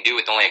much they can do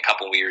with only a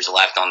couple of years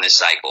left on this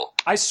cycle.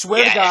 I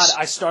swear to God,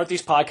 I start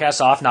these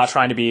podcasts off not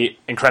trying to be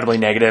incredibly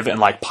negative and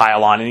like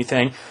pile on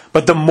anything,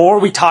 but the more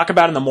we talk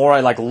about it and the more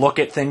I like look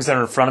at things that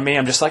are in front of me,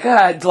 I'm just like,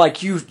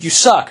 like you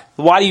suck.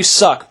 Why do you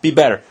suck? Be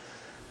better.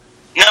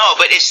 No,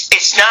 but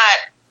it's not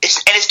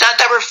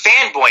that we're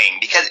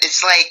fanboying, because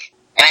it's like,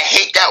 and I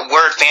hate that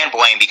word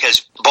fanboying,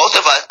 because both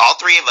of us, all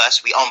three of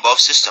us, we own both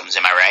systems.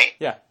 Am I right?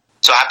 Yeah.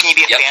 So how can you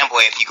be a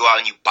fanboy if you go out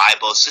and you buy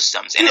both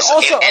systems? And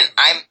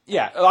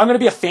I'm going to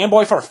be a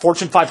fanboy for a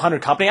Fortune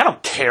 500 company. I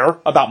don't care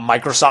about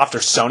Microsoft or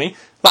Sony,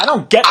 but I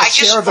don't get a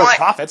share of their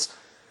profits.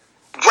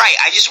 Right.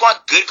 I just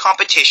want good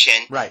competition,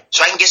 right,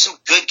 so I can get some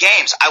good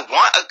games. I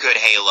want a good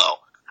Halo.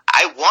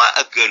 I want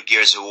a good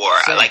Gears of War.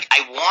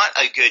 I want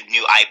a good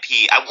new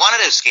IP. I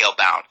wanted a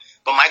Scalebound,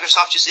 but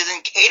Microsoft just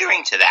isn't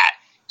catering to that.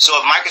 So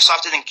if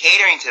Microsoft isn't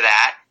catering to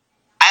that,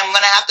 I'm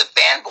going to have to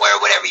fanboy or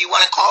whatever you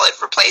want to call it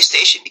for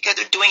PlayStation, because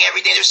they're doing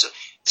everything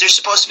they're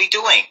supposed to be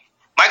doing.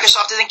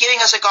 Microsoft isn't giving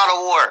us a God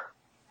of War.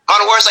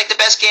 God of War is like the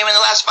best game in the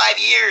last 5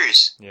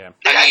 years. Yeah.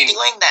 They're not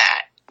doing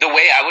that. The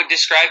way I would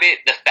describe it,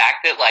 the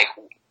fact that like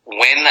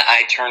when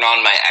I turn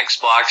on my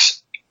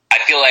Xbox, I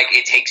feel like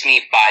it takes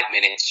me 5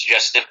 minutes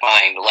just to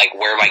find like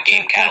where my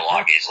game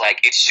catalog is.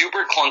 Like, it's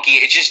super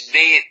clunky. It's just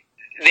they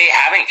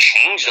haven't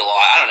changed a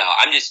lot. I don't know.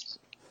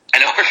 I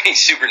know we're being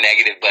super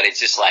negative, but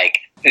it's just like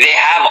they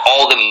have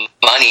all the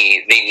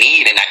money they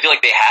need, and I feel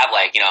like they have,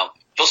 like, you know,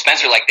 Phil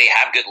Spencer, like, they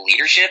have good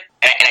leadership.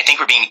 And I think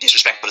we're being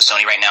disrespectful to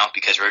Sony right now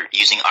because we're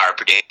using our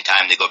predicted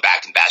time to go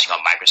back and bashing on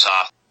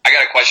Microsoft. I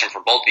got a question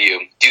for both of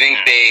you. Do you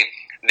think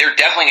they're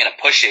definitely going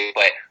to push it,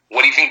 but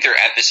what do you think their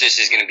emphasis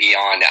is going to be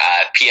on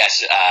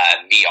PS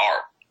VR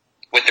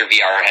with their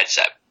VR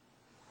headset?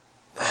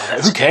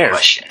 Who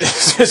cares?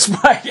 That's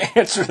my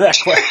answer to that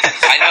question.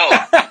 I know.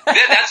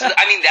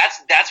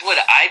 That's what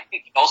I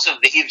think. Also,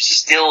 they've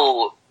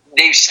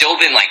still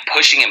been like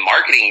pushing and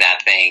marketing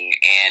that thing,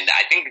 and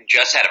I think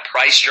just had a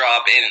price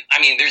drop. And I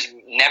mean, there's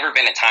never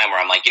been a time where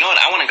I'm like, you know what,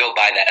 I want to go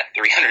buy that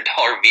 $300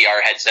 VR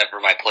headset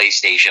for my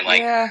PlayStation.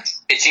 Like,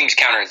 It seems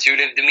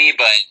counterintuitive to me,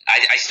 but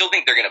I still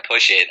think they're going to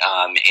push it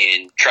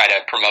and try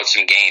to promote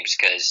some games,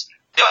 because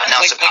they'll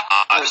announce a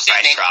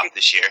price drop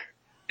this year.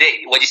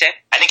 What'd you say?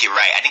 I think you're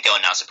right. I think they'll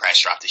announce a price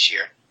drop this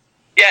year.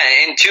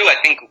 Yeah, and two,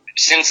 I think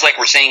since like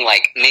we're saying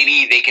like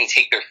maybe they can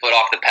take their foot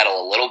off the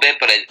pedal a little bit,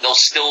 but they'll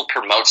still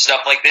promote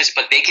stuff like this,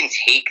 but they can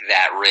take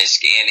that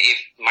risk. And if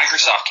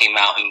Microsoft came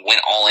out and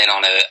went all in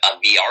on a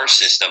VR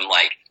system,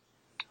 like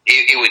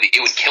it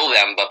would kill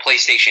them, but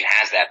PlayStation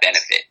has that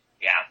benefit.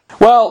 Yeah.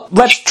 Well,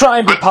 let's try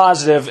and be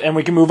positive, and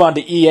we can move on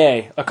to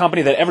EA, a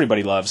company that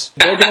everybody loves.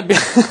 They're going to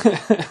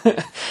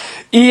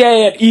be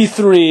EA at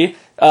E3.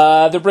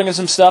 They're bringing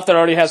some stuff that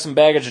already has some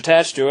baggage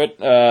attached to it.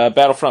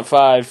 Battlefront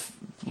 5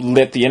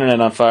 lit the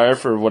internet on fire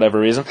for whatever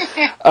reason.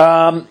 But,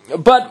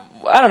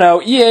 I don't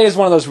know, EA is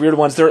one of those weird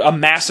ones. They're a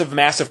massive,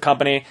 massive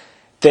company.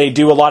 They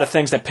do a lot of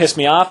things that piss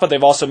me off, but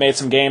they've also made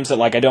some games that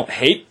like I don't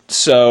hate.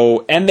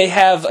 So, and they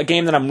have a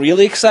game that I'm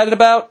really excited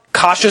about,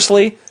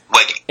 cautiously,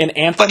 in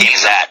Anthem. What game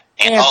is that?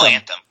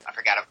 Anthem. I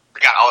forgot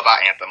all about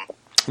Anthem.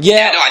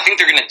 Yeah, no, I think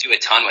they're going to do a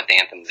ton with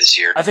Anthem this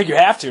year. I think you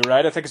have to,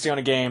 right? I think it's the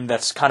only game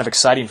that's kind of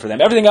exciting for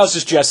them. Everything else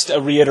is just a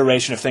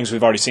reiteration of things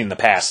we've already seen in the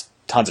past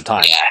tons of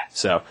times. Yeah.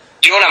 So,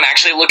 you know what I'm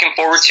actually looking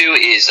forward to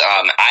is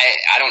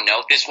I don't know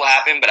if this will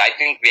happen, but I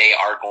think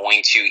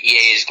EA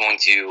is going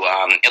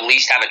to at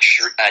least have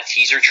a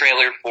teaser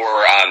trailer for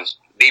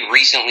they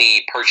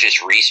recently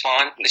purchased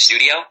Respawn, the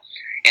studio.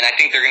 And I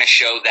think they're going to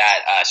show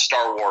that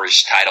Star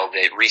Wars title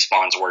that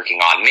Respawn's working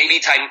on.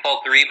 Maybe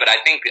Titanfall 3, but I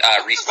think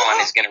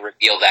Respawn is going to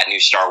reveal that new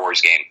Star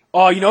Wars game.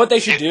 Oh, you know what they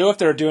should do if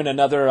they're doing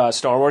another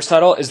Star Wars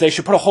title? Is they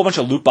should put a whole bunch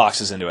of loot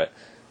boxes into it.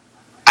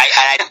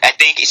 I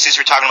think since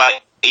we're talking about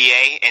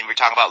EA and we're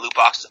talking about loot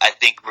boxes, I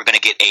think we're going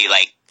to get a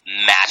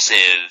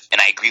massive, and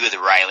I agree with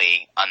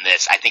Riley on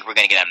this, I think we're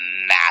going to get a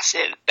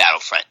massive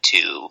Battlefront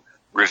 2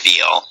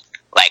 reveal.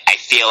 I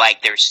feel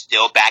like they're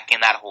still backing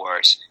that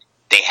horse.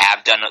 They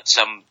have done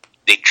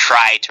they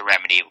tried to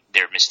remedy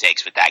their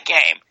mistakes with that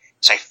game.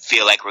 So I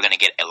feel like we're going to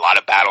get a lot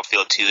of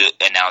Battlefield 2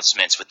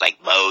 announcements with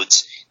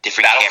modes,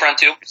 different Battlefront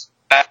 2?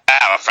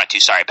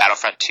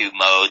 Battlefront 2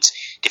 modes,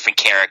 different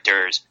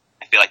characters.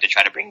 I feel like they're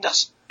trying to bring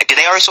this. Did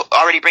they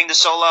already bring the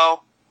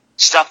solo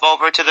stuff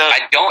over to the?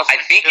 I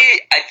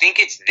think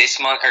it's this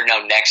month or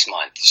no, next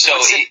month. So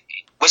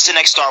what's the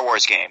next Star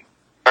Wars game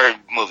or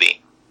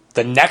movie?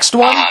 The next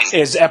one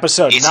is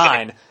Episode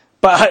 9.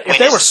 But if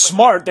they were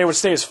smart, they would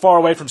stay as far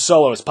away from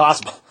Solo as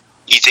possible.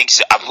 You think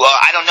so? Well,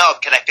 I don't know,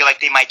 because I feel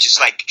like they might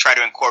just try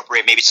to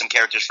incorporate maybe some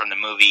characters from the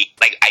movie.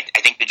 I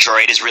think the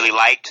droid is really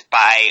liked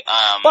by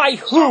by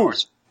who?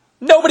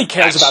 Nobody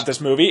cares about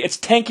this movie. It's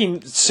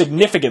tanking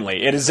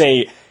significantly. It is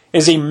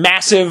a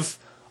massive,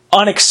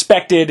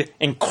 unexpected,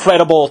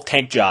 incredible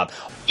tank job.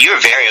 You're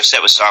very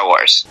upset with Star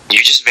Wars.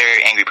 You're just a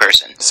very angry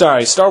person.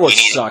 Sorry, Star Wars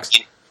sucks.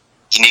 You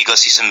need to go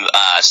see some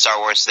Star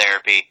Wars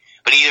therapy.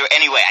 But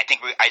anyway, I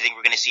think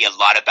we're going to see a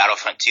lot of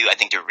Battlefront 2. I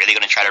think they're really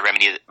going to try to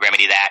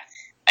remedy that.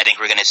 I think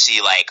we're going to see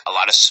a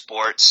lot of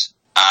sports.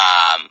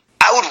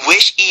 I would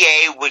wish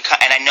EA would,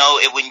 and I know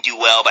it wouldn't do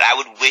well, but I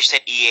would wish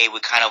that EA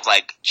would kind of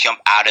jump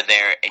out of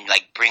there and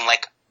bring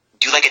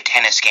do a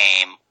tennis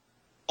game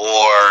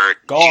or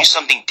golf. Do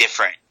something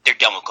different. They're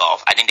done with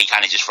golf. I think they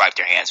kind of just wiped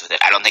their hands with it.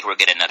 I don't think we'll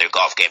get another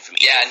golf game from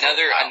EA.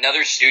 Yeah,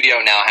 another studio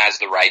now has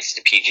the rights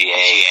to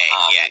PGA.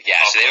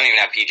 So they don't even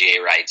have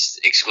PGA rights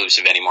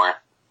exclusive anymore.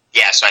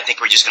 Yeah, so I think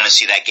we're just going to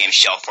see that game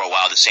shelved for a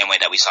while, the same way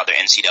that we saw their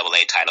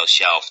NCAA title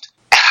shelved.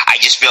 I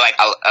just feel like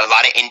a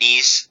lot of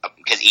indies,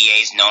 because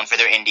EA is known for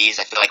their indies,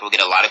 I feel like we'll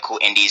get a lot of cool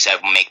indies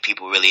that will make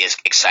people really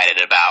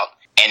excited about.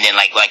 And then,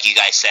 like you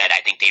guys said,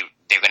 I think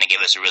they're going to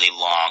give us a really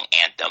long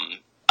Anthem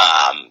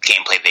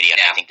gameplay video,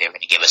 and I think they're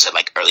going to give us a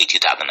early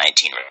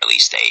 2019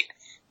 release date.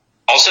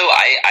 Also,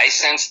 I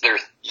sense their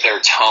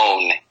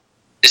tone,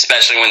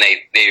 especially when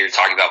they're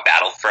talking about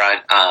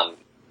Battlefront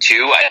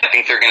 2. I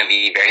think they're going to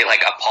be very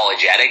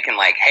apologetic and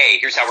hey,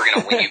 here's how we're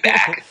going to win you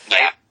back.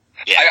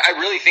 Yeah. I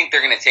really think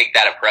they're going to take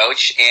that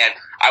approach, and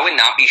I would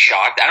not be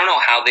shocked. I don't know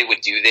how they would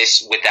do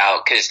this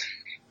because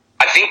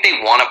I think they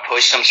want to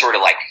push some sort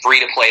of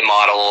free-to-play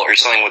model or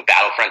something with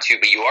Battlefront 2,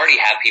 but you already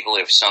have people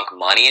that have sunk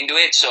money into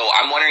it, so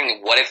I'm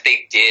wondering what if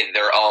they did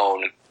their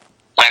own, and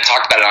I've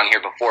talked about it on here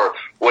before,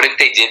 what if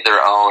they did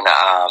their own,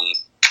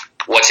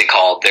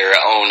 their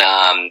own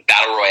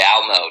Battle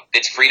Royale mode.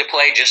 It's free to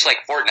play, just like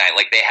Fortnite.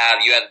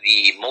 You have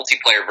the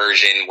multiplayer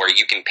version where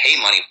you can pay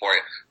money for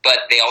it, but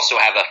they also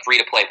have a free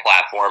to play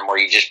platform where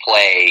you just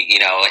play,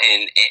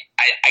 and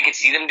I could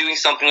see them doing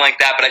something like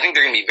that, but I think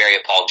they're going to be very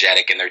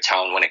apologetic in their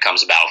tone when it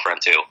comes to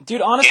Battlefront 2.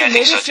 Dude, honestly, maybe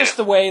it's just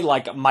the way,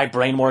 my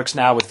brain works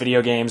now with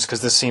video games,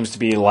 because this seems to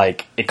be,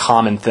 a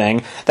common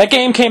thing. That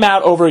game came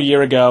out over a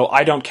year ago.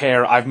 I don't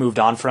care. I've moved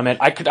on from it.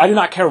 I do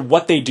not care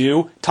what they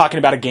do talking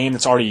about a game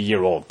that's already a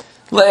year old.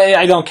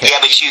 I don't care. Yeah,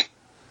 but you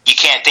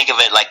can't think of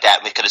it like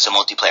that because it's a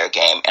multiplayer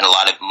game, and a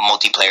lot of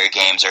multiplayer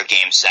games are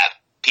games that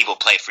people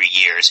play for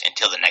years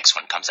until the next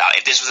one comes out.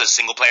 If this was a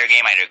single-player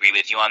game, I'd agree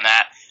with you on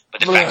that,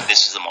 but the fact that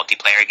this is a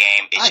multiplayer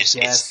game,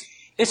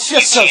 it's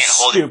just so stupid.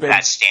 Hold it to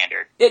that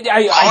standard.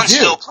 Colin's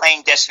still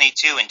playing Destiny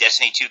 2, and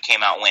Destiny 2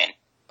 came out when?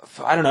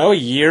 I don't know, a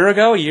year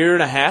ago, a year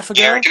and a half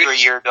ago? A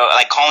year ago.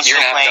 Colin's still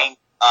playing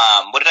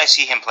What did I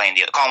see him playing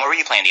the other? Colin, what were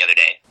you playing the other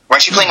day?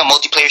 Weren't you playing a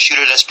multiplayer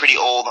shooter that's pretty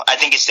old? I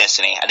think it's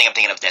Destiny. I think I'm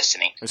thinking of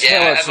Destiny.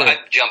 Yeah,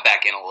 I've jumped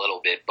back in a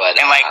little bit, but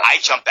I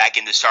jumped back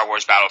into Star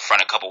Wars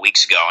Battlefront a couple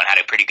weeks ago and had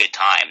a pretty good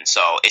time.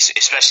 So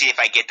especially if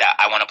I get that,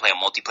 I want to play a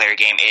multiplayer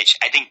game.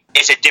 I think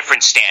it's a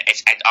different standard.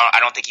 I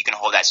don't think you can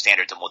hold that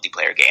standard to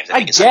multiplayer games. I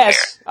think it's unfair.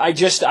 I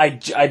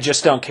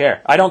just don't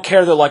care. I don't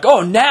care that like,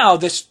 oh, now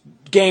this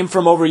game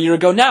from over a year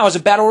ago now is a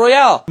Battle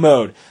Royale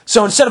mode.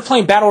 So instead of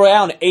playing Battle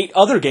Royale in 8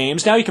 other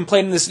games, now you can play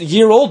it in this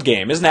year-old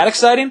game. Isn't that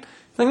exciting?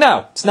 Like,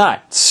 no, it's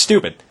not. It's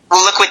stupid.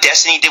 Well, look what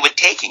Destiny did with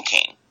Taken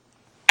King.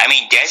 I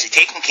mean,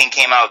 Taken King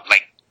came out,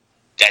 like,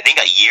 I think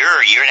a year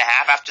or a year and a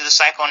half after the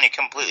cycle, and it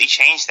completely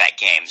changed that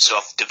game. So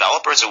if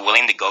developers are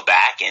willing to go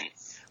back and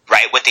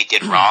right what they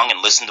did wrong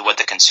and listen to what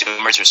the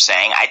consumers are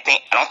saying, I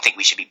don't think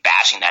we should be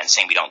bashing that and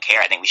saying we don't care.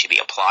 I think we should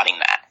be applauding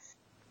that.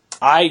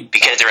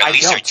 Because they're at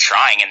least they're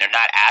trying and they're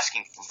not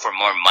asking for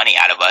more money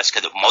out of us.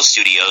 Because most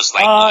studios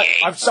like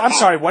EA. I'm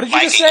sorry. What did you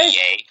just say?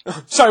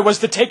 Sorry, was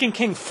the Taken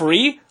King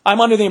free?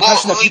 I'm under the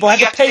impression that people had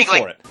to pay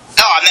for it.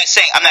 No,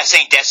 I'm not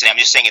saying Destiny. I'm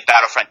just saying if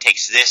Battlefront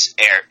takes this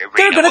arena,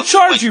 they're going to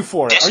charge you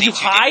for it. Destiny, are you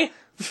high?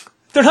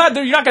 You're not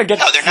going to get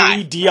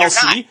free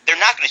DLC. They're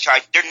not going to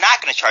charge. They're not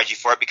going to charge you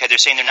for it because they're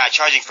saying they're not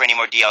charging for any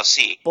more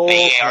DLC.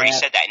 EA already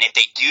said that. And if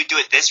they do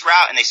it this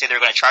route and they say they're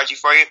going to charge you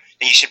for you,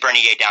 then you should burn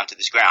EA down to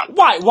this ground.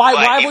 Why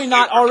have we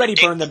not already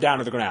burned them down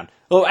to the ground?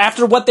 Well,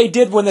 after what they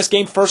did when this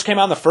game first came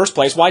out in the first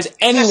place, why is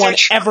anyone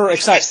ever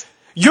excited?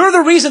 You're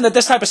the reason that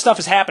this type of stuff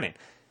is happening.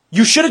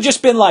 You should have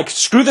just been like,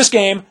 screw this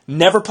game,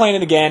 never playing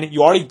it again.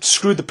 You already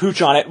screwed the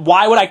pooch on it.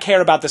 Why would I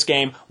care about this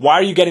game? Why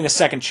are you getting a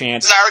second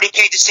chance? Because I already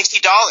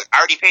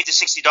paid the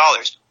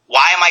 $60.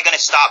 Why am I going to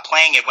stop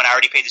playing it when I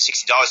already paid the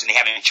 $60 and they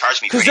haven't even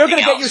charged me for anything else? Because they're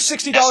going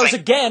to get your $60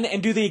 again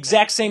and do the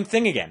exact same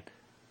thing again.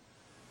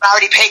 I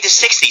already paid the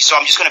 $60, so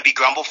I'm just going to be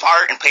grumble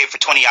fart and play it for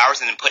 20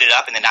 hours and then put it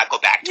up and then not go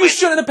back to it. You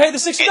shouldn't have paid the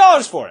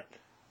 $60 for it.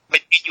 But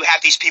you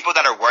have these people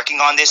that are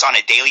working on this on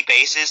a daily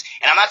basis,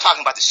 and I'm not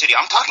talking about the studio.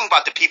 I'm talking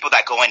about the people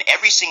that go in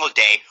every single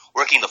day,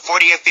 working the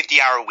 40 or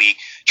 50-hour week,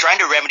 trying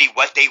to remedy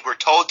what they were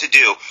told to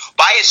do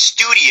by a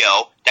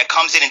studio that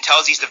comes in and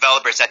tells these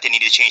developers that they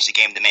need to change the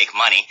game to make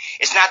money.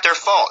 It's not their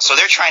fault. So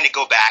they're trying to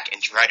go back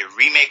and try to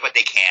remake what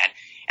they can,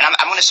 and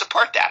I'm going to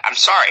support that. I'm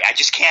sorry. I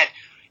just can't.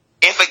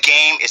 If a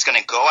game is going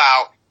to go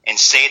out and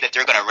say that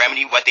they're going to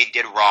remedy what they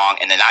did wrong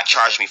and then not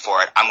charge me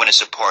for it, I'm going to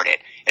support it.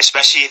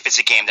 Especially if it's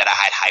a game that I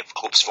had high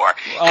hopes for.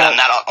 Because I'm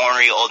not an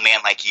ornery old man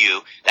like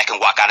you that can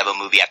walk out of a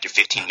movie after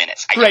 15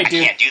 minutes. I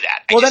can't do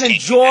that. Well, then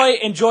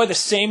enjoy the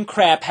same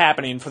crap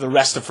happening for the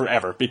rest of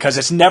forever. Because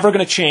it's never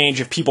going to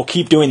change if people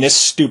keep doing this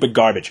stupid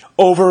garbage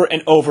over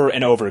and over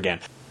and over again.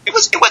 It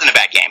wasn't a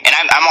bad game, and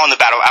I'm on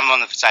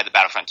the side of the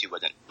Battlefront 2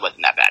 wasn't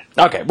that bad.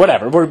 Okay,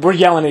 whatever. We're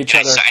yelling at each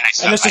other,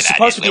 and this is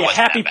supposed to be a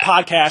happy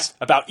podcast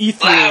about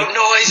E3. Loud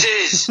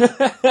noises.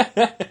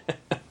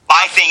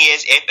 My thing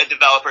is,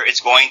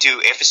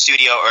 if a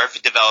studio or if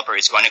a developer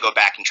is going to go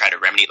back and try to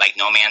remedy like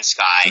No Man's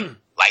Sky,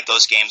 like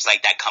those games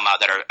like that come out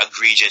that are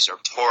egregious or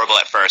horrible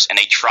at first, and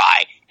they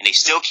try and they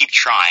still keep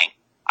trying.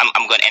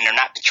 I'm going, and they're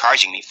not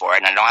charging me for it,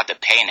 and I don't have to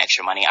pay an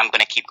extra money. I'm going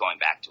to keep going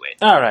back to it.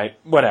 All right,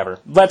 whatever.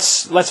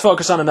 Let's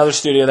focus on another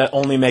studio that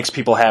only makes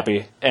people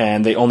happy,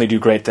 and they only do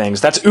great things.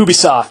 That's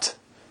Ubisoft.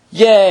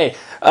 Yay!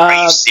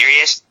 Are you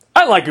serious?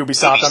 I like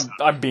Ubisoft.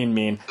 I'm being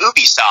mean.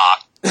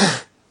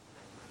 Ubisoft.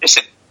 It's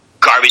a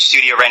garbage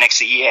studio right next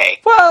to EA.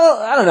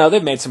 Well, I don't know.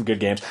 They've made some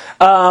good games.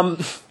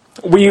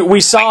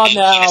 We saw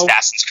now,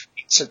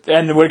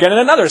 and we're getting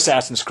another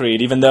Assassin's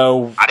Creed, even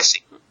though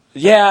Odyssey.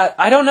 Yeah,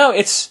 I don't know.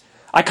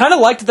 I kind of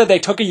liked that they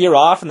took a year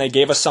off and they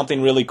gave us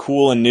something really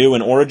cool and new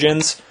in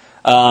Origins.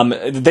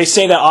 They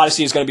say that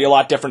Odyssey is going to be a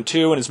lot different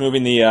too, and it's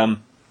moving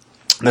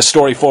the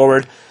story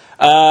forward.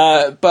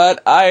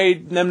 But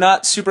I am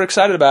not super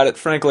excited about it,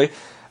 frankly.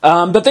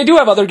 But they do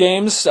have other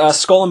games.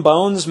 Skull and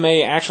Bones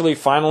may actually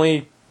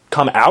finally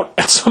come out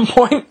at some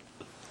point.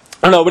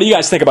 I don't know. What do you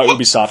guys think about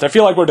Ubisoft? I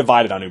feel like we're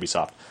divided on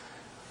Ubisoft.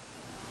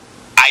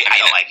 I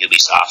don't like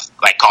Ubisoft.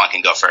 Like, Colin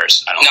can go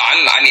first. I'm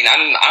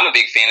a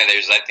big fan of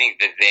theirs. I think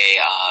that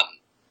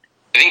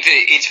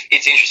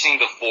it's interesting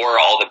before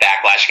all the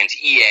backlash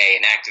against EA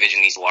and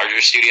Activision, these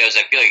larger studios.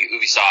 I feel like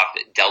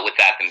Ubisoft dealt with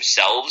that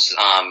themselves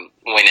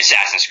when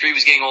Assassin's Creed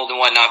was getting old and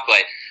whatnot.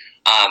 But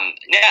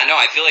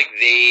I feel like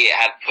they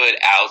have put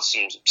out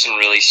some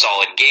really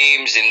solid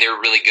games, and they're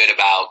really good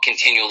about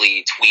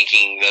continually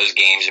tweaking those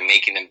games and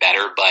making them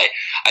better. But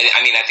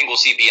I think we'll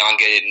see Beyond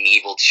Good and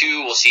Evil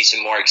 2. We'll see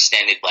some more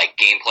extended like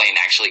gameplay and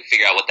actually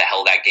figure out what the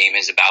hell that game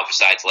is about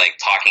besides like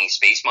talking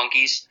space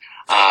monkeys.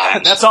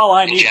 That's all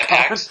I need.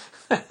 Jetpacks.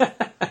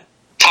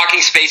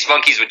 Talking space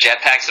monkeys with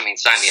jetpacks. I mean,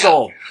 sign me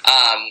Sold. up.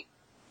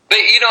 But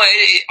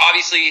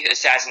obviously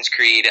Assassin's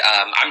Creed.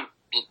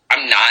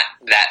 I'm not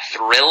that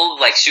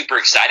thrilled, like super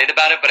excited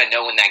about it, but I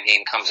know when that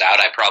game comes out,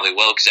 I probably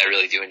will because I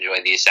really do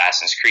enjoy the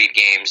Assassin's Creed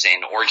games,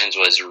 and Origins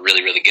was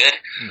really, really good.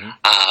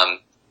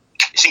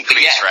 It's in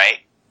Greece, right?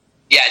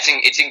 Yeah,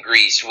 it's in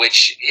Greece,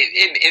 which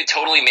it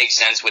totally makes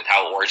sense with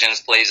how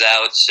Origins plays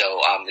out, so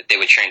that they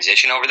would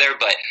transition over there.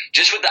 But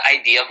just with the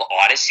idea of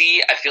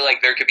Odyssey, I feel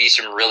like there could be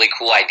some really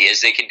cool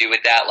ideas they could do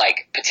with that,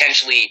 like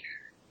potentially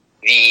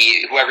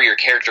whoever your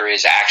character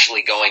is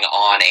actually going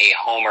on a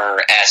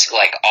Homer-esque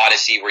like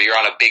Odyssey where you're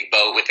on a big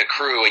boat with a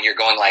crew and you're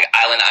going like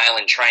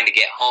island trying to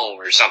get home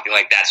or something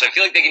like that. So I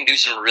feel like they can do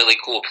some really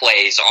cool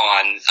plays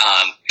on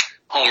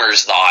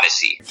Homer's The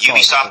Odyssey.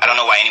 Ubisoft, I don't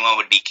know why anyone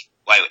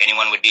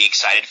would be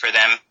excited for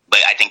them, but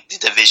I think the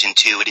Division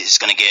 2 is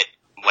going to get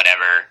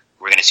whatever.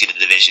 We're going to see the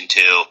Division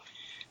 2.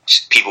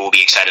 People will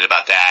be excited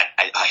about that.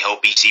 I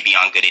hope we see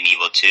Beyond Good and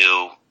Evil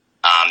 2.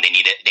 They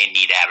need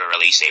to have a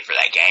release date for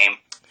that game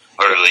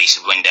or a release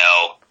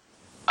window.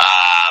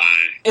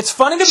 It's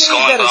funny to me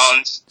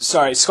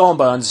Skull and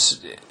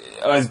Bones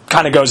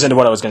kind of goes into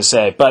what I was going to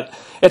say, but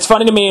it's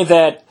funny to me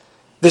that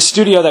the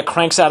studio that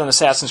cranks out an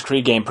Assassin's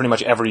Creed game pretty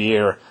much every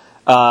year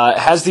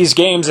has these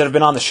games that have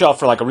been on the shelf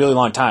for like a really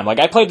long time. Like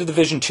I played the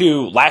Division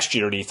 2 last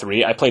year at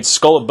E3. I played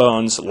Skull and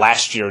Bones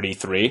last year at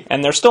E3,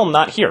 and they're still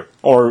not here.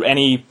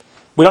 We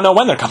don't know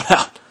when they're coming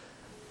out.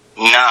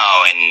 No,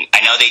 and I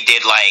know they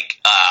did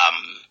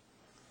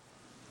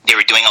they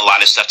were doing a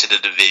lot of stuff to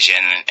the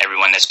Division.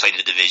 Everyone that's played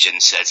the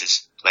Division says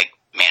it's like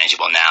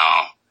manageable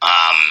now.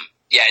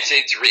 Yeah,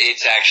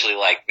 it's actually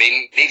like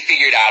they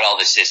figured out all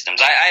the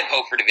systems. I have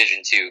hope for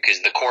Division 2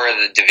 because the core of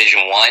the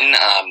Division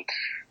 1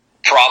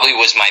 probably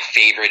was my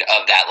favorite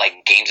of that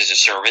like games as a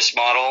service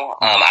model.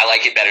 I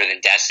like it better than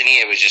Destiny.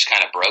 It was just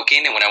kind of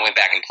broken, and when I went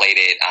back and played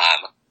it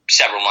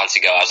several months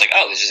ago, I was like,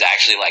 oh, this is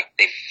actually like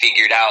they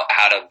figured out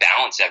how to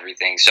balance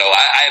everything. So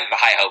I have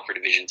high hope for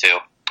Division 2.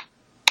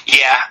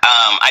 Yeah,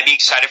 I'd be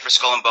excited for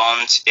Skull and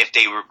Bones if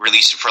they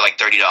release it for like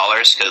 $30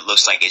 because it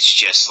looks like it's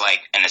just like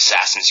an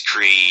Assassin's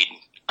Creed,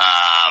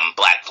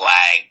 Black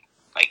Flag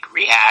like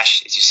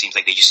rehash. It just seems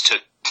like they just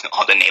took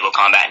all the naval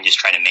combat and just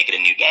tried to make it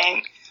a new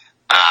game.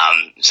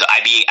 So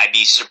I'd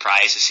be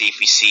surprised to see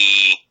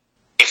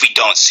if we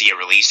don't see a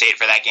release date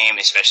for that game,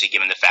 especially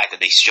given the fact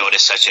that they showed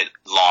us such a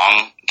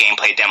long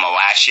gameplay demo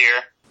last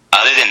year.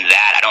 Other than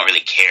that, I don't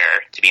really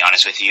care, to be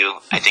honest with you.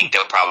 I think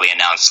they'll probably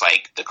announce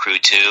like The Crew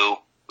 2,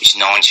 which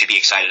no one should be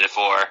excited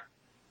for.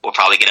 We'll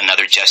probably get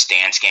another Just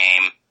Dance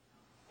game.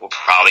 We'll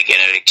probably get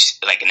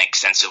an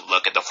extensive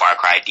look at the Far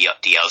Cry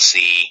DLC.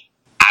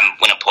 I'm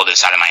going to pull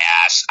this out of my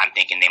ass. I'm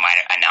thinking they might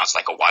announce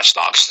like a Watch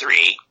Dogs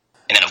 3.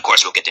 And then, of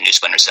course, we'll get the new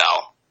Splinter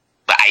Cell.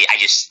 But I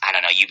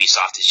don't know.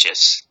 Ubisoft is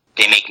just,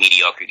 they make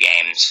mediocre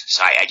games,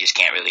 so I just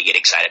can't really get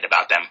excited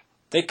about them.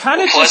 They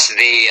kind of Plus,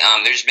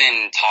 there's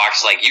been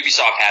talks, like,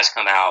 Ubisoft has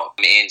come out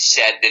and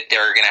said that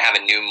they're going to have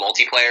a new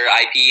multiplayer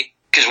IP.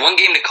 Because one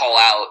game to call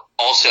out,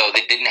 also,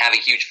 that didn't have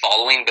a huge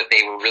following, but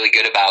they were really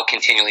good about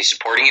continually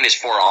supporting it, is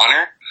For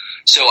Honor.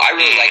 So I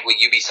really like what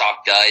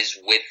Ubisoft does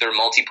with their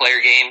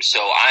multiplayer games.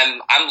 So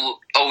I'm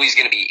always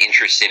going to be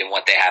interested in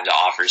what they have to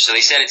offer. So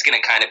they said it's going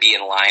to kind of be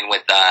in line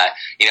with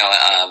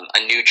a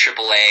new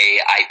AAA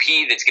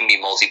IP that's going to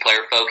be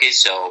multiplayer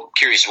focused. So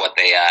curious what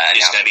they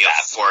it's going to be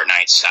a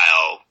Fortnite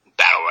style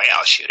battle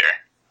royale shooter.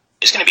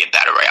 It's going to be a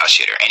battle royale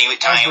shooter. Any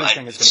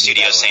time a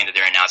studio is saying that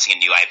they're announcing a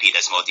new IP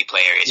that's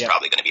multiplayer, it's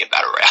probably going to be a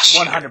battle royale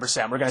shooter.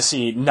 100%. We're going to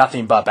see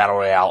nothing but battle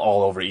royale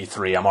all over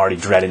E3. I'm already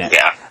dreading it.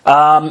 Yeah.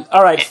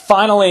 All right,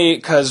 finally,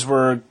 because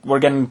we're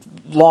getting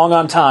long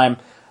on time,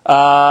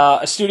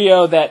 a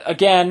studio that,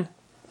 again,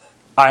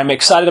 I'm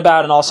excited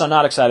about and also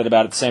not excited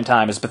about at the same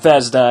time is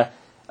Bethesda.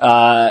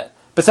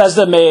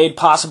 Bethesda made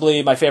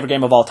possibly my favorite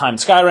game of all time,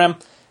 Skyrim,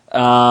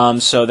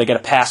 so they get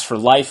a pass for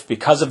life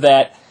because of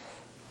that.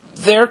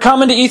 They're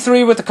coming to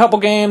E3 with a couple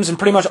games, and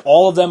pretty much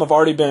all of them have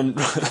already been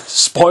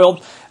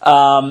spoiled.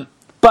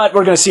 But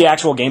we're going to see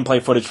actual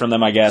gameplay footage from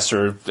them, I guess,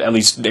 or at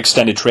least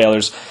extended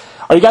trailers.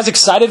 Are you guys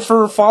excited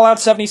for Fallout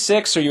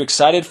 76? Are you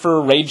excited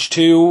for Rage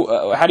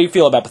 2? How do you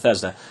feel about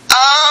Bethesda?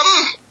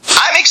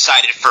 I'm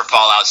excited for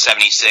Fallout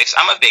 76.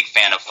 I'm a big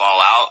fan of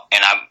Fallout,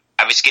 and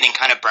I was getting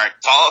kind of burnt.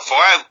 Fallout 4?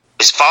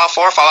 Is Fallout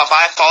 4? Fallout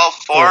 5? Fallout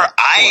 4?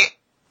 I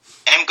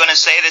am going to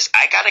say this.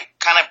 I got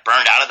kind of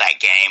burned out of that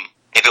game.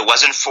 If it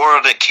wasn't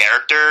for the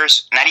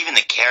characters, not even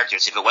the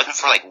characters, if it wasn't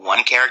for, like,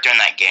 one character in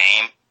that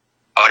game,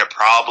 I would have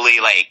probably,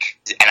 like,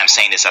 and I'm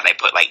saying this as I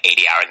put, like,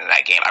 80 hours in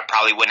that game, I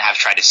probably wouldn't have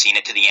tried to see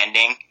it to the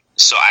ending.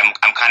 So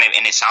I'm kind of,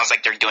 and it sounds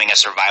like they're doing a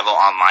survival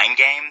online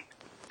game.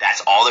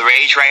 That's all the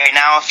rage right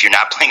now. If you're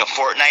not playing a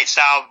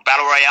Fortnite-style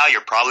battle royale,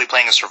 you're probably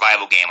playing a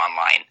survival game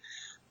online.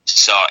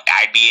 So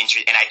I'd be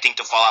interested, and I think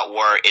the Fallout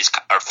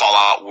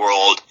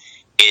world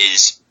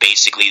is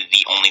basically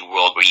the only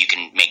world where you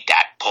can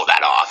pull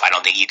that off. I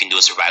don't think you can do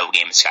a survival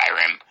game in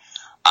Skyrim.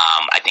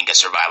 I think a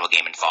survival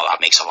game in Fallout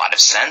makes a lot of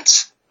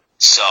sense.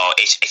 So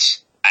I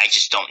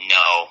just don't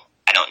know.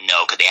 I don't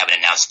know because they haven't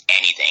announced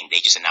anything. They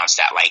just announced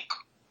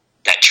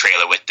that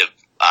trailer with the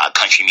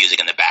country music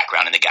in the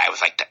background and the guy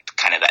with like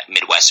kind of that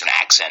Midwestern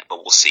accent. But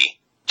we'll see.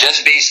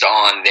 Just based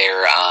on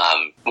their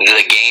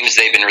the games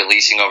they've been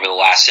releasing over the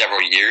last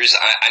several years,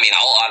 I mean,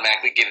 I'll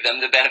automatically give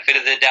them the benefit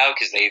of the doubt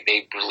because they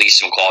released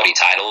some quality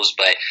titles.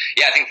 But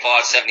yeah, I think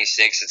Fallout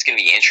 76, it's going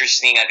to be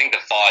interesting. I think the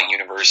Fallout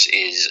universe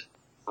is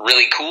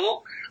really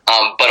cool.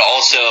 But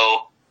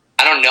also,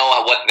 I don't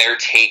know what their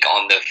take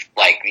on the,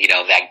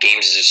 that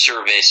games as a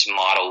service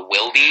model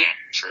will be.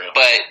 True.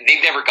 But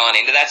they've never gone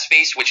into that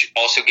space, which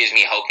also gives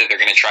me hope that they're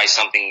going to try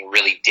something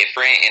really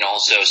different and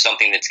also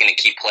something that's going to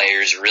keep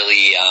players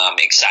really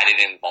excited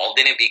and involved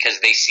in it, because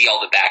they see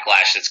all the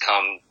backlash that's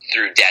come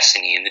through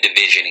Destiny and the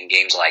Division and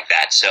games like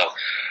that. So,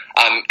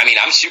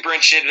 I'm super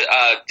interested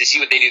to see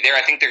what they do there.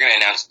 I think they're going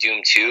to announce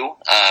Doom 2.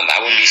 I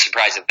wouldn't be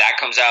surprised if that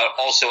comes out.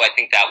 Also, I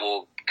think that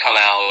will come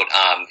out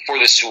for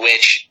the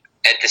Switch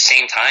at the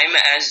same time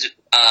as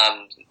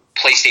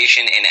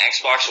PlayStation and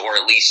Xbox, or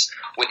at least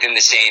within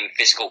the same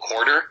fiscal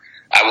quarter.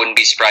 I wouldn't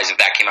be surprised if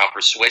that came out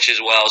for Switch as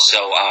well.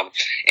 So,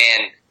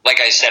 and like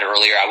I said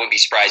earlier, I wouldn't be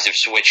surprised if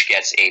Switch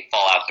gets a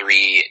Fallout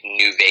 3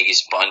 New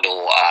Vegas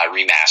bundle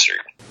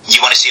remastered.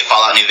 You want to see a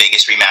Fallout New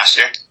Vegas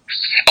remaster?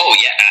 Oh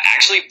yeah,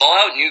 actually,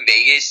 Fallout New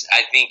Vegas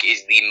I think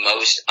is the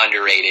most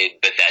underrated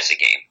Bethesda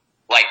game.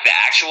 Like the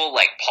actual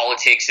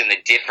politics and the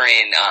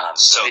different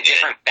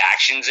different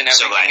factions and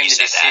everything,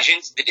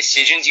 and the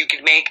decisions you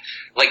could make.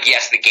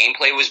 Yes, the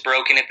gameplay was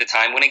broken at the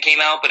time when it came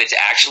out, but it's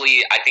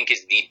actually, I think,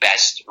 is the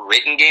best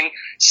written game.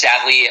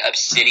 Sadly,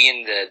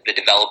 Obsidian, the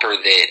developer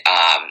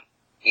that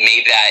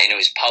made that, and it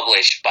was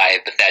published by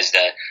Bethesda,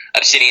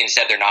 Obsidian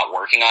said they're not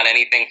working on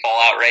anything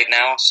Fallout right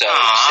now. So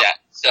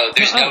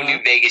there's no New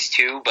Vegas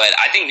 2, but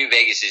I think New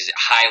Vegas is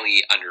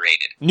highly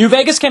underrated. New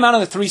Vegas came out on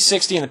the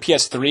 360 and the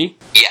PS3?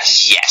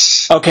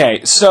 Yes.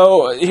 Okay,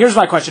 so here's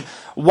my question.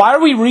 Why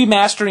are we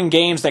remastering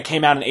games that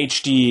came out in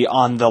HD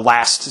on the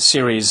last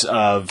series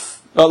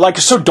of...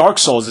 so Dark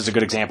Souls is a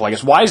good example, I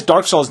guess. Why does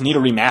Dark Souls need a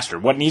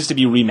remaster? What needs to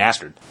be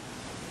remastered?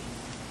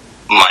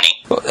 Money.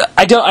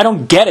 I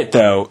don't get it,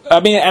 though.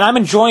 And I'm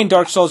enjoying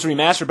Dark Souls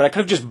Remastered, but I could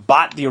have just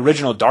bought the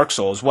original Dark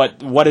Souls.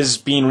 What is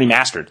being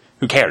remastered?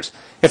 Who cares?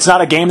 It's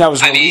not a game that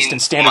was released in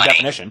standard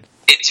definition.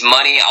 It's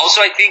money.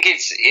 Also, I think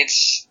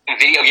it's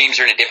video games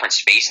are in a different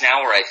space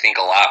now, where I think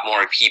a lot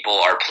more people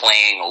are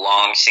playing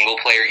long single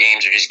player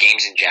games or just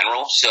games in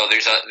general. So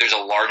there's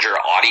a larger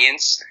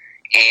audience,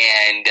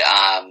 and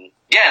and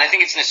I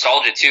think it's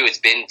nostalgia too. It's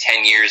been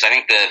 10 years. I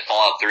think the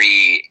Fallout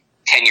 3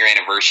 10-year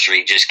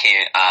anniversary just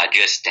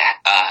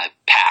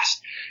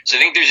passed. So I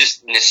think there's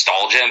just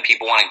nostalgia, and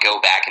people want to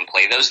go back and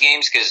play those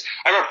games, because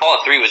I remember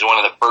Fallout 3 was one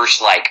of the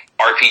first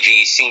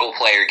RPG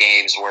single-player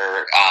games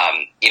where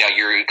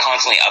you're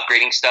constantly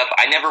upgrading stuff.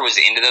 I never was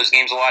into those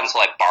games a lot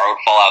until I borrowed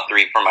Fallout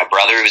 3 from my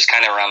brother. It was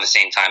kind of around the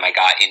same time I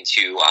got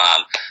into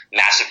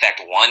Mass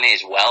Effect 1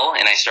 as well,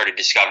 and I started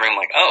discovering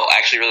I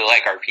actually really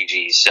like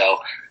RPGs. So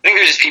I think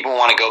there's just people who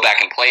want to go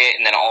back and play it,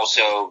 and then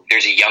also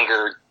there's a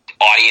younger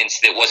audience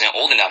that wasn't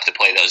old enough to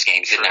play those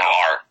games that now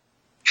are.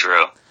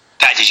 True.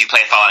 Pat, did you play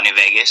Fallout New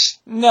Vegas?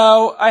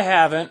 No, I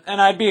haven't, and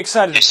I'd be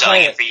excited to play it. They're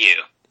selling it for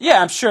you. Yeah,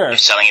 I'm sure. They're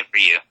selling it for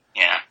you.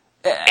 Yeah.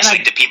 It's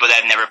the people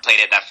that never played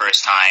it that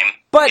first time.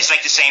 But it's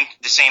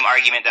the same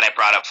argument that I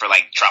brought up for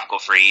Tropical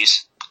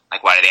Freeze.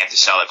 Why do they have to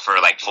sell it for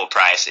full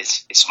price?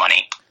 It's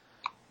money.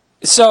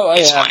 So,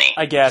 it's money.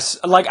 I guess.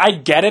 I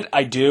get it,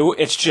 I do.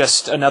 It's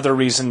just another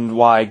reason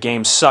why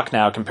games suck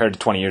now compared to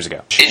 20 years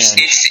ago.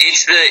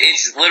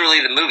 It's literally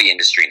the movie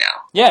industry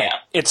now. Yeah,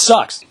 it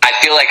sucks. I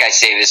feel like I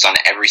say this on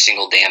every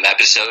single damn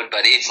episode,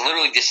 but it's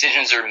literally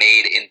decisions are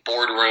made in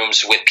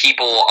boardrooms with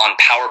people on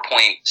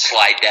PowerPoint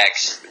slide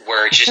decks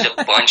where it's just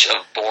a bunch of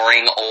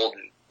boring old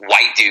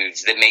white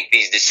dudes that make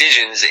these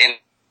decisions, and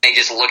they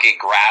just look at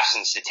graphs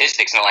and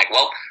statistics and they're like,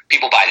 well,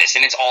 people buy this.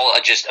 And it's all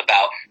just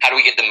about how do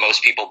we get the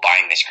most people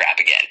buying this crap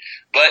again.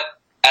 But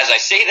as I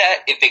say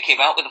that, if they came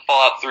out with a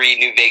Fallout 3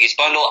 New Vegas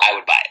bundle, I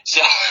would buy it.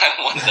 So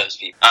I'm one of those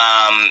people.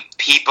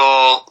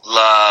 People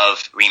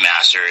love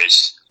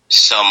remasters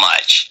so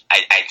much.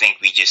 I think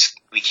we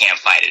can't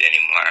fight it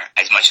anymore.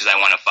 As much as I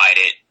want to fight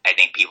it, I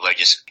think people are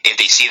just, if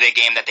they see the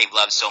game that they've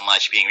loved so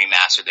much being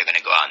remastered, they're going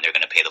to go out and they're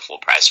going to pay the full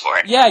price for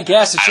it. Yeah, I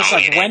guess. It's just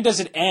when does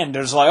it end?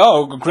 There's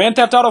Grand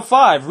Theft Auto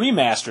 5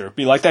 remaster.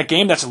 Be like that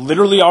game that's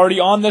literally already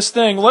on this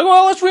thing.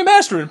 Let's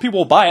remaster it, and people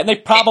will buy it, and they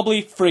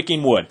probably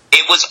freaking would.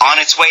 It was on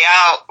its way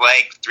out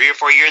 3 or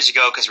 4 years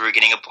ago because we were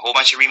getting a whole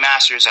bunch of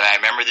remasters, and I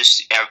remember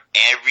this,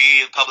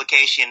 every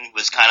publication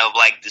was kind of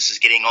this is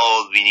getting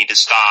old, we need to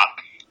stop.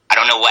 I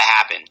don't know what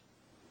happened.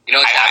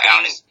 What's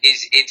happening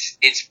is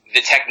it's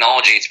the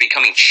technology. It's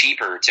becoming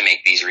cheaper to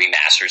make these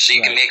remasters, so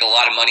you can make a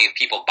lot of money of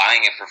people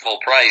buying it for full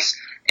price,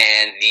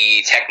 and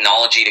the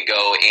technology to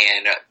go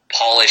and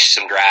polish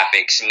some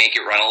graphics, make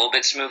it run a little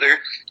bit smoother,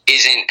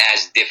 isn't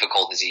as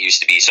difficult as it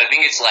used to be. So I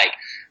think it's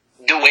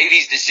the way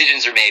these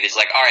decisions are made is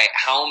all right,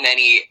 how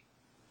many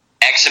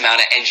X amount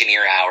of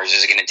engineer hours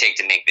is it going to take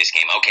to make this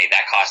game? Okay,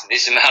 that costs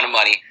this amount of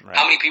money. Right.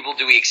 How many people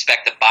do we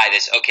expect to buy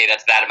this? Okay,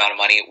 that's that amount of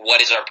money.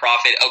 What is our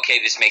profit? Okay,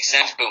 this makes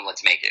sense. Boom,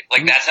 let's make it.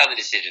 That's how the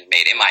decision's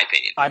made, in my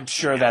opinion. I'm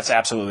sure that's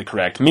absolutely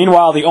correct.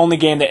 Meanwhile, the only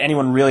game that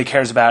anyone really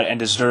cares about and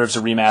deserves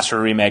a remaster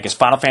or remake is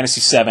Final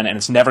Fantasy VII, and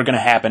it's never going to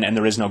happen, and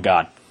there is no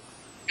God.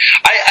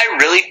 I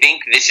really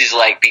think this is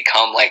like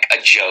become like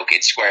a joke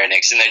at Square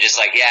Enix, and they're just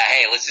like, yeah,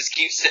 hey, let's just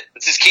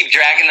keep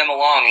dragging them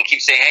along and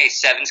keep saying, hey,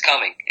 7's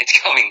coming, it's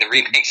coming, the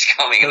remake's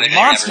coming, and they're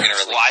never going to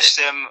release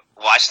it.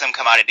 Watch them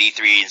come out at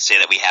E3 and say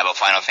that we have a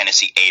Final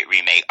Fantasy VIII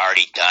remake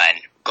already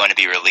done, going to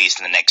be released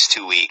in the next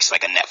 2 weeks,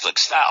 like a Netflix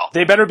style.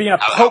 They better be in a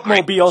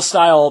Pope-mobile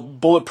style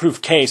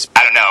bulletproof case.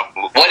 I don't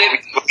know.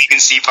 Will we even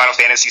see Final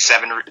Fantasy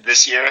VII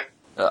this year?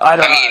 I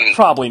mean,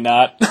 probably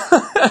not.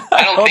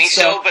 I don't think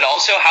so, but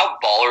also how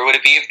baller would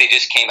it be if they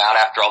just came out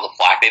after all the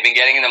flack they've been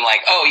getting and I'm like,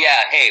 oh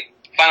yeah, hey,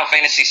 Final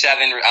Fantasy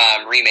VII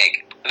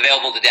remake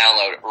available to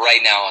download right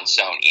now on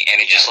Sony,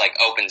 and it just like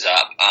opens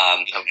up.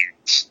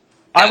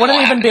 I wouldn't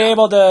even be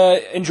able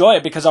to enjoy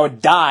it because I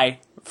would die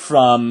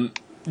from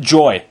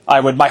joy.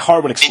 My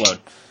heart would explode.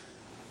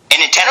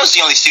 And Nintendo's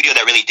the only studio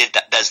that really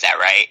does that,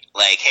 right?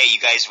 Like, hey, you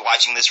guys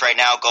watching this right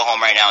now, go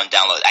home right now and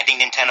download. I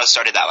think Nintendo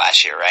started that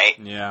last year, right?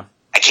 Yeah.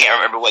 I can't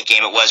remember what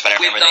game it was, but I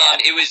remember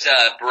that. It was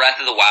Breath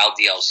of the Wild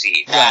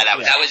DLC. That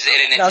was at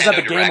a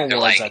Nintendo Direct. They're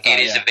like, it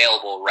is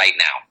available right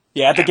now.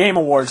 Yeah, at the Game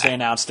Awards they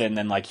announced it, and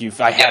then like if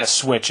I had a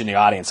Switch in the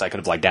audience, I could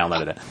have like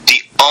downloaded it.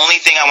 The only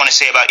thing I want to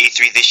say about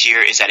E3 this year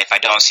is that if I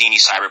don't see any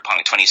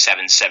Cyberpunk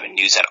 2077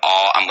 news at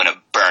all, I'm going to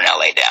burn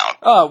LA down.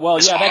 Oh, well,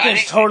 yeah, that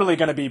game's totally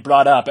going to be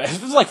brought up.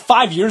 It was like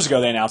 5 years ago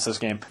they announced this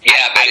game. Yeah,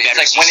 but it's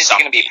like, when is it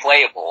going to be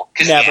playable?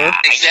 Never. Yeah,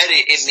 they said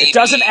it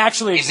doesn't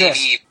actually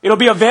exist. It'll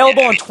be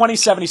available in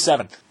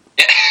 2077.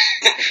 Even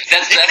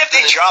if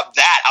they drop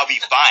that, I'll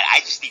be fine. I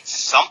just need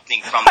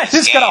something from this I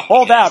just got to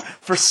hold out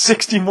for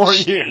 60 more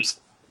years.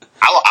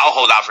 I'll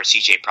hold out for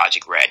CJ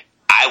Project Red.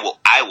 I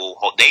will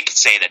hold. They could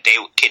say that they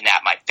will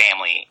kidnap my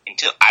family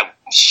until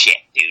shit,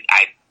 dude.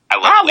 I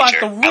love The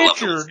Witcher. I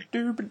like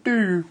The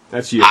Witcher.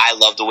 That's you. I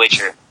love The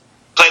Witcher.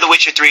 Play The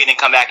Witcher 3 and then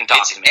come back and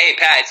talk to me. Hey,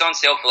 Pat, it's on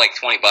sale for like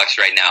 $20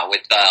 right now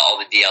with all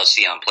the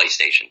DLC on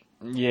PlayStation.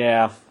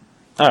 Yeah.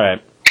 All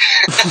right.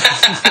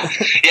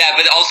 Yeah,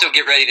 but also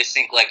get ready to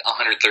sink like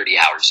 130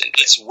 hours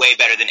into it. It's way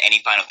better than any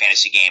Final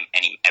Fantasy game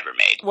ever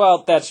made.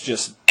 Well, that's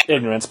just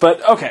ignorance,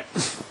 but okay.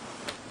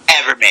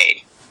 Ever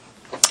made.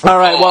 All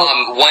right. Well,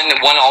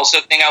 one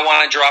also thing I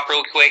want to drop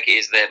real quick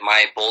is that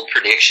my bold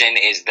prediction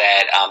is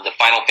that the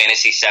Final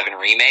Fantasy VII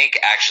remake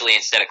actually,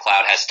 instead of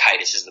Cloud, has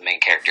Titus as the main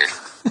character.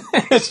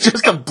 It's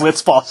just a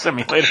Blitzball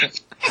simulator.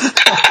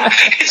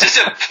 It's just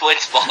a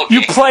Blitzball game.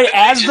 You play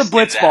as the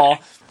Blitzball.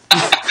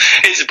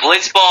 It's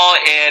Blitzball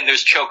and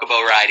there's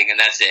Chocobo riding, and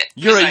that's it.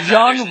 You're a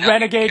young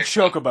renegade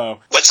Chocobo.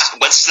 What's the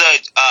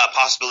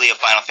possibility of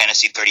Final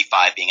Fantasy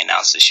 35 being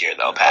announced this year,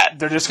 though, Pat?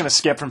 They're just going to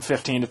skip from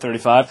 15 to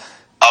 35.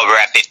 Oh, we're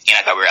at 15.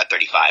 I thought we were at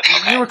 35.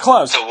 Okay. You were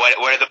close. So what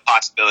are the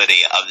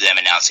possibility of them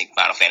announcing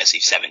Final Fantasy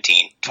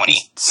 17, 20?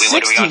 16.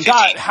 What are we on 15?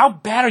 God, how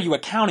bad are you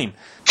at counting?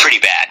 Pretty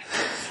bad.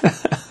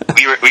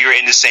 we were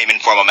in the same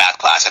informal math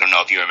class. I don't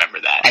know if you remember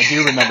that. I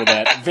do remember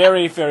that.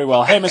 Very, very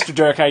well. Hey, Mr.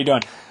 Dirk, how you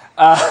doing?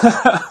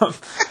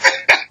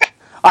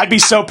 I'd be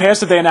so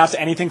pissed if they announced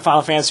anything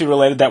Final Fantasy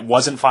related that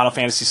wasn't Final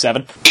Fantasy VII.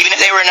 Even if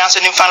they were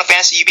announcing new Final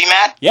Fantasy, you'd be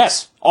mad?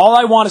 Yes. All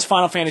I want is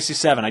Final Fantasy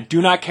VII. I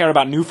do not care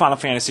about new Final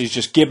Fantasies.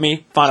 Just give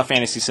me Final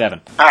Fantasy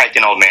VII. All right,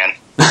 then, old man.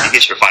 You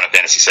get your Final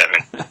Fantasy VII.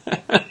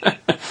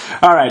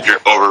 All right. Your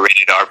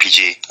overrated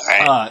RPG.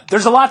 All right.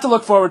 There's a lot to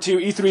look forward to.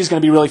 E3 is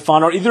going to be really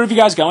fun. Are either of you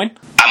guys going?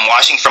 I'm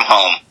watching from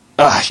home.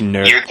 Ugh, you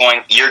nerd.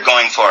 You're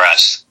going for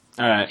us.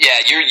 All right. Yeah,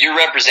 you're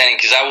representing,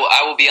 because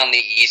I will be on the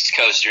East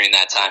Coast during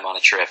that time on a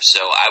trip, so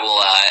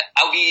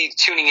I'll be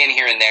tuning in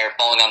here and there,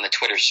 following on the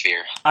Twitter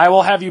sphere. I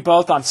will have you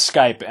both on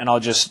Skype, and I'll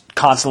just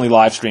constantly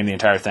live stream the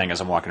entire thing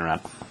as I'm walking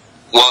around.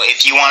 Well,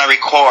 if you want to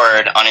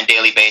record on a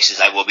daily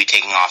basis, I will be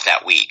taking off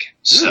that week.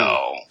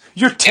 So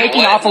you're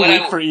taking off a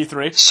week for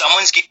E3?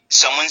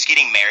 Someone's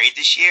getting married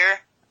this year,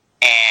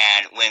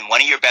 and when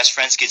one of your best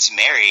friends gets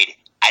married,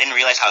 I didn't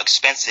realize how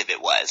expensive it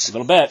was. A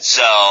little bit.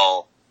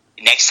 So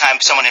next time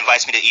someone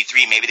invites me to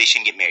E3, maybe they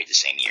shouldn't get married the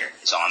same year,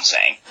 is all I'm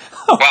saying.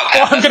 Well,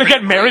 I'm going to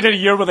get married in a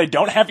year where they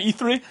don't have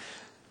E3?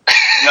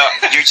 No,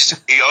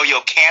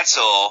 you'll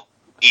cancel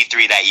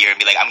E3 that year and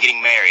be like, I'm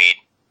getting married,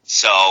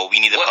 so we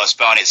need to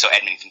postpone it so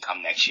Edmund can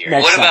come next year.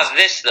 What about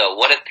this, though?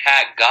 What if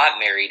Pat got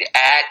married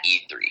at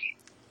E3?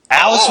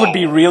 Alice would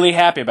be really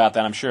happy about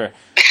that, I'm sure.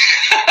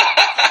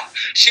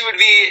 She would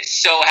be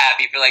so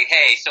happy for like,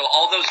 hey, so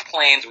all those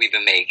plans we've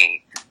been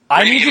making.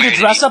 I need you to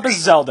dress up as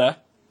Zelda,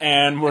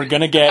 and we're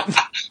going to get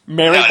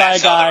married by a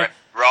guy.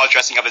 We're all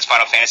dressing up as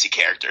Final Fantasy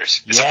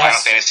characters. It's a Final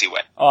Fantasy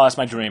way. Oh, that's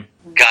my dream.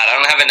 God, I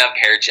don't have enough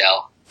hair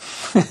gel.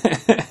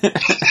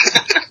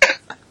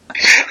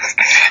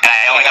 And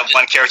I only have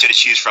one character to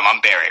choose from.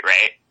 I'm Barrett,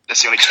 right?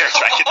 That's the only character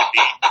I get to be.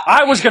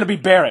 I was going to be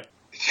Barrett.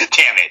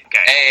 Damn it. Okay.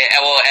 Hey,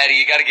 well, Eddie,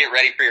 you got to get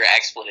ready for your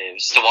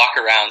expletives to walk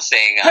around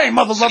saying hey,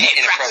 mother lover,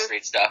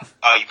 inappropriate stuff.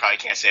 Oh, you probably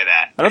can't say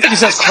that. I don't think he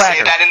says cracker.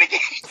 Say that in the game.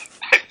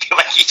 I feel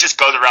like he just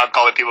goes around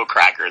calling people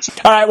crackers.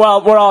 All right,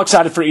 well, we're all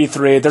excited for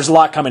E3. There's a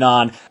lot coming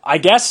on. I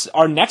guess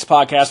our next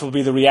podcast will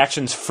be the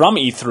reactions from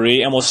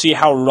E3, and we'll see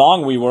how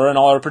wrong we were in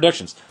all our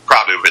predictions.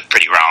 Probably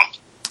pretty wrong.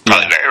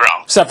 Probably very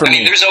wrong. Except for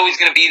me. There's always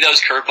going to be those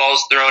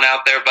curveballs thrown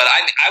out there, but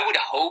I would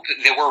hope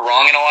that we're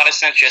wrong in a lot of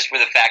sense, just for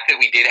the fact that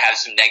we did have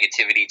some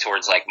negativity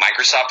towards like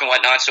Microsoft and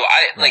whatnot. So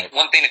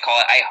one thing to call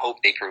it, I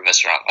hope they prove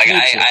us wrong. Like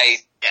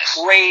I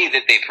pray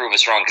that they prove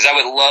us wrong, because I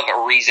would love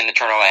a reason to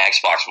turn on my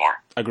Xbox more.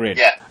 Agreed.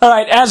 Yeah. All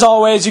right, as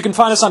always, you can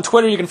find us on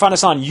Twitter, you can find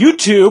us on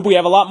YouTube. We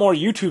have a lot more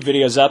YouTube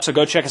videos up, so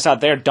go check us out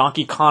there,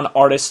 Donkey Kong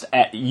Artist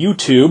at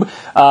YouTube.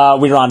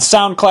 We're on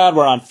SoundCloud,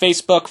 we're on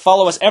Facebook.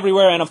 Follow us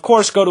everywhere, and of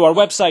course, go to our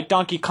website,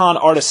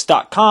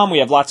 DonkeyKongArtist.com. We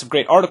have lots of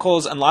great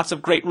articles and lots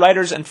of great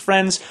writers and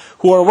friends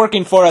who are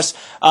working for us.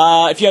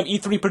 If you have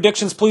E3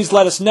 predictions, please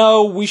let us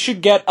know. We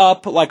should get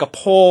up like a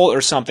poll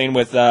or something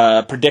with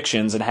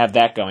predictions and have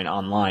that going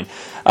online.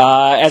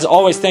 As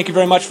always, thank you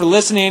very much for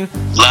listening.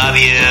 Love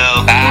you.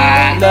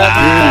 Bye. Love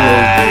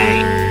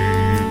Bye.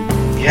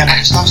 you.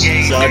 Yeah, stop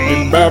saying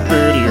Talking about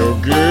video